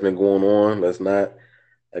that's been going on, let's not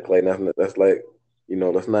act like nothing. That's like,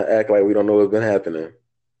 let's not act like we don't know what's been happening.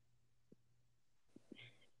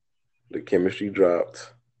 The chemistry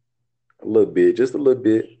dropped a little bit, just a little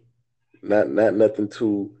bit. Not nothing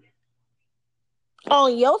too.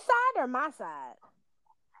 On your side or my side?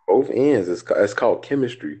 Both ends. It's called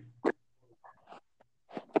chemistry All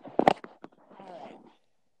right.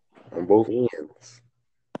 on both ends.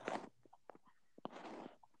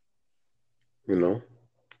 You know.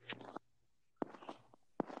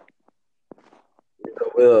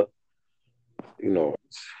 Well, you know,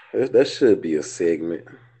 that should be a segment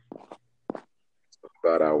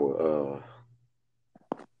about our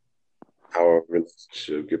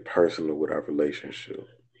relationship, get personal with our relationship.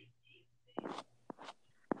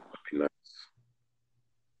 Be nice.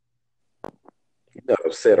 You're not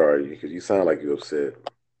upset, are you? Because you sound like you're upset.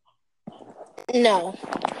 No.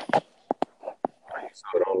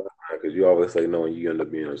 So don't lie, because you always say no, and you end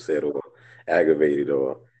up being upset or aggravated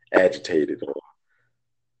or agitated or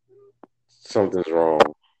something's wrong.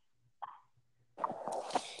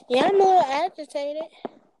 Yeah, I'm a little agitated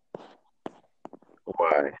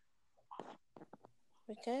Why?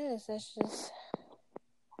 because that's just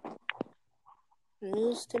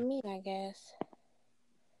news to me, I guess.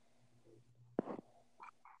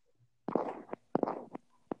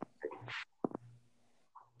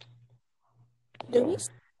 Do we No.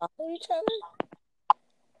 follow each other?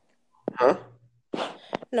 Huh?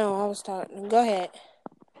 No, I was talking. Go ahead.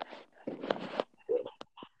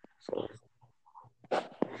 So,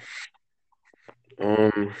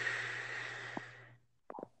 um,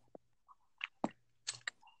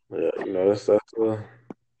 yeah, that's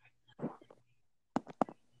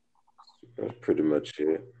pretty much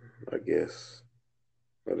it, I guess.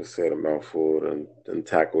 I just said a mouthful and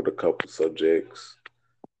tackled a couple subjects.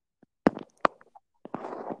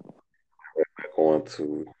 Back on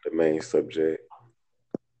to the main subject.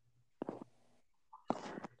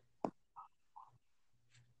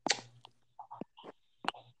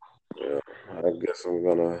 Yeah, I guess I'm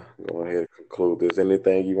gonna go ahead and conclude this.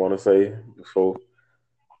 Anything you want to say before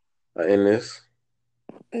I end this?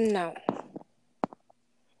 No.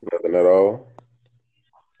 Nothing at all.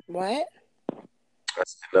 What? I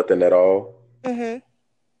said nothing at all. Mm-hmm.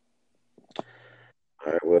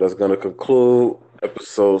 All right, well, that's going to conclude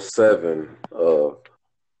episode 7 of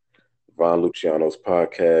Von Luciano's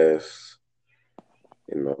podcast.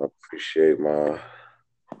 I appreciate my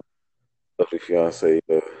lovely fiance,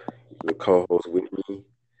 the co-host with me.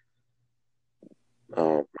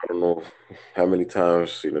 I don't know how many times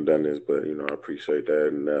she's done this, but I appreciate that.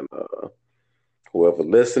 And then whoever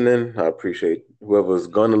listening, I appreciate whoever's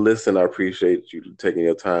gonna listen. I appreciate you taking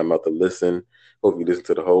your time out to listen. Hope you listen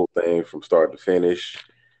to the whole thing from start to finish,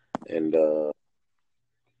 and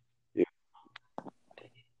yeah,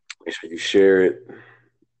 make sure you share it.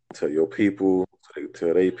 Tell your people,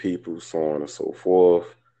 tell their people, so on and so forth.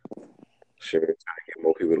 Share it, try to get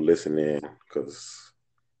more people to listen in, because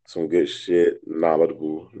some good shit,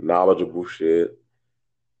 knowledgeable shit.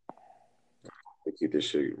 We keep this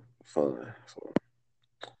shit fun. So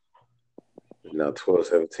it's now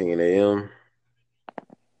 12:17 a.m.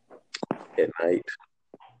 at night.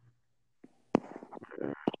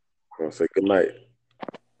 I'm gonna say good night.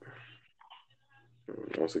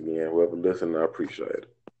 Once again, whoever listened, I appreciate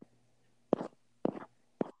it.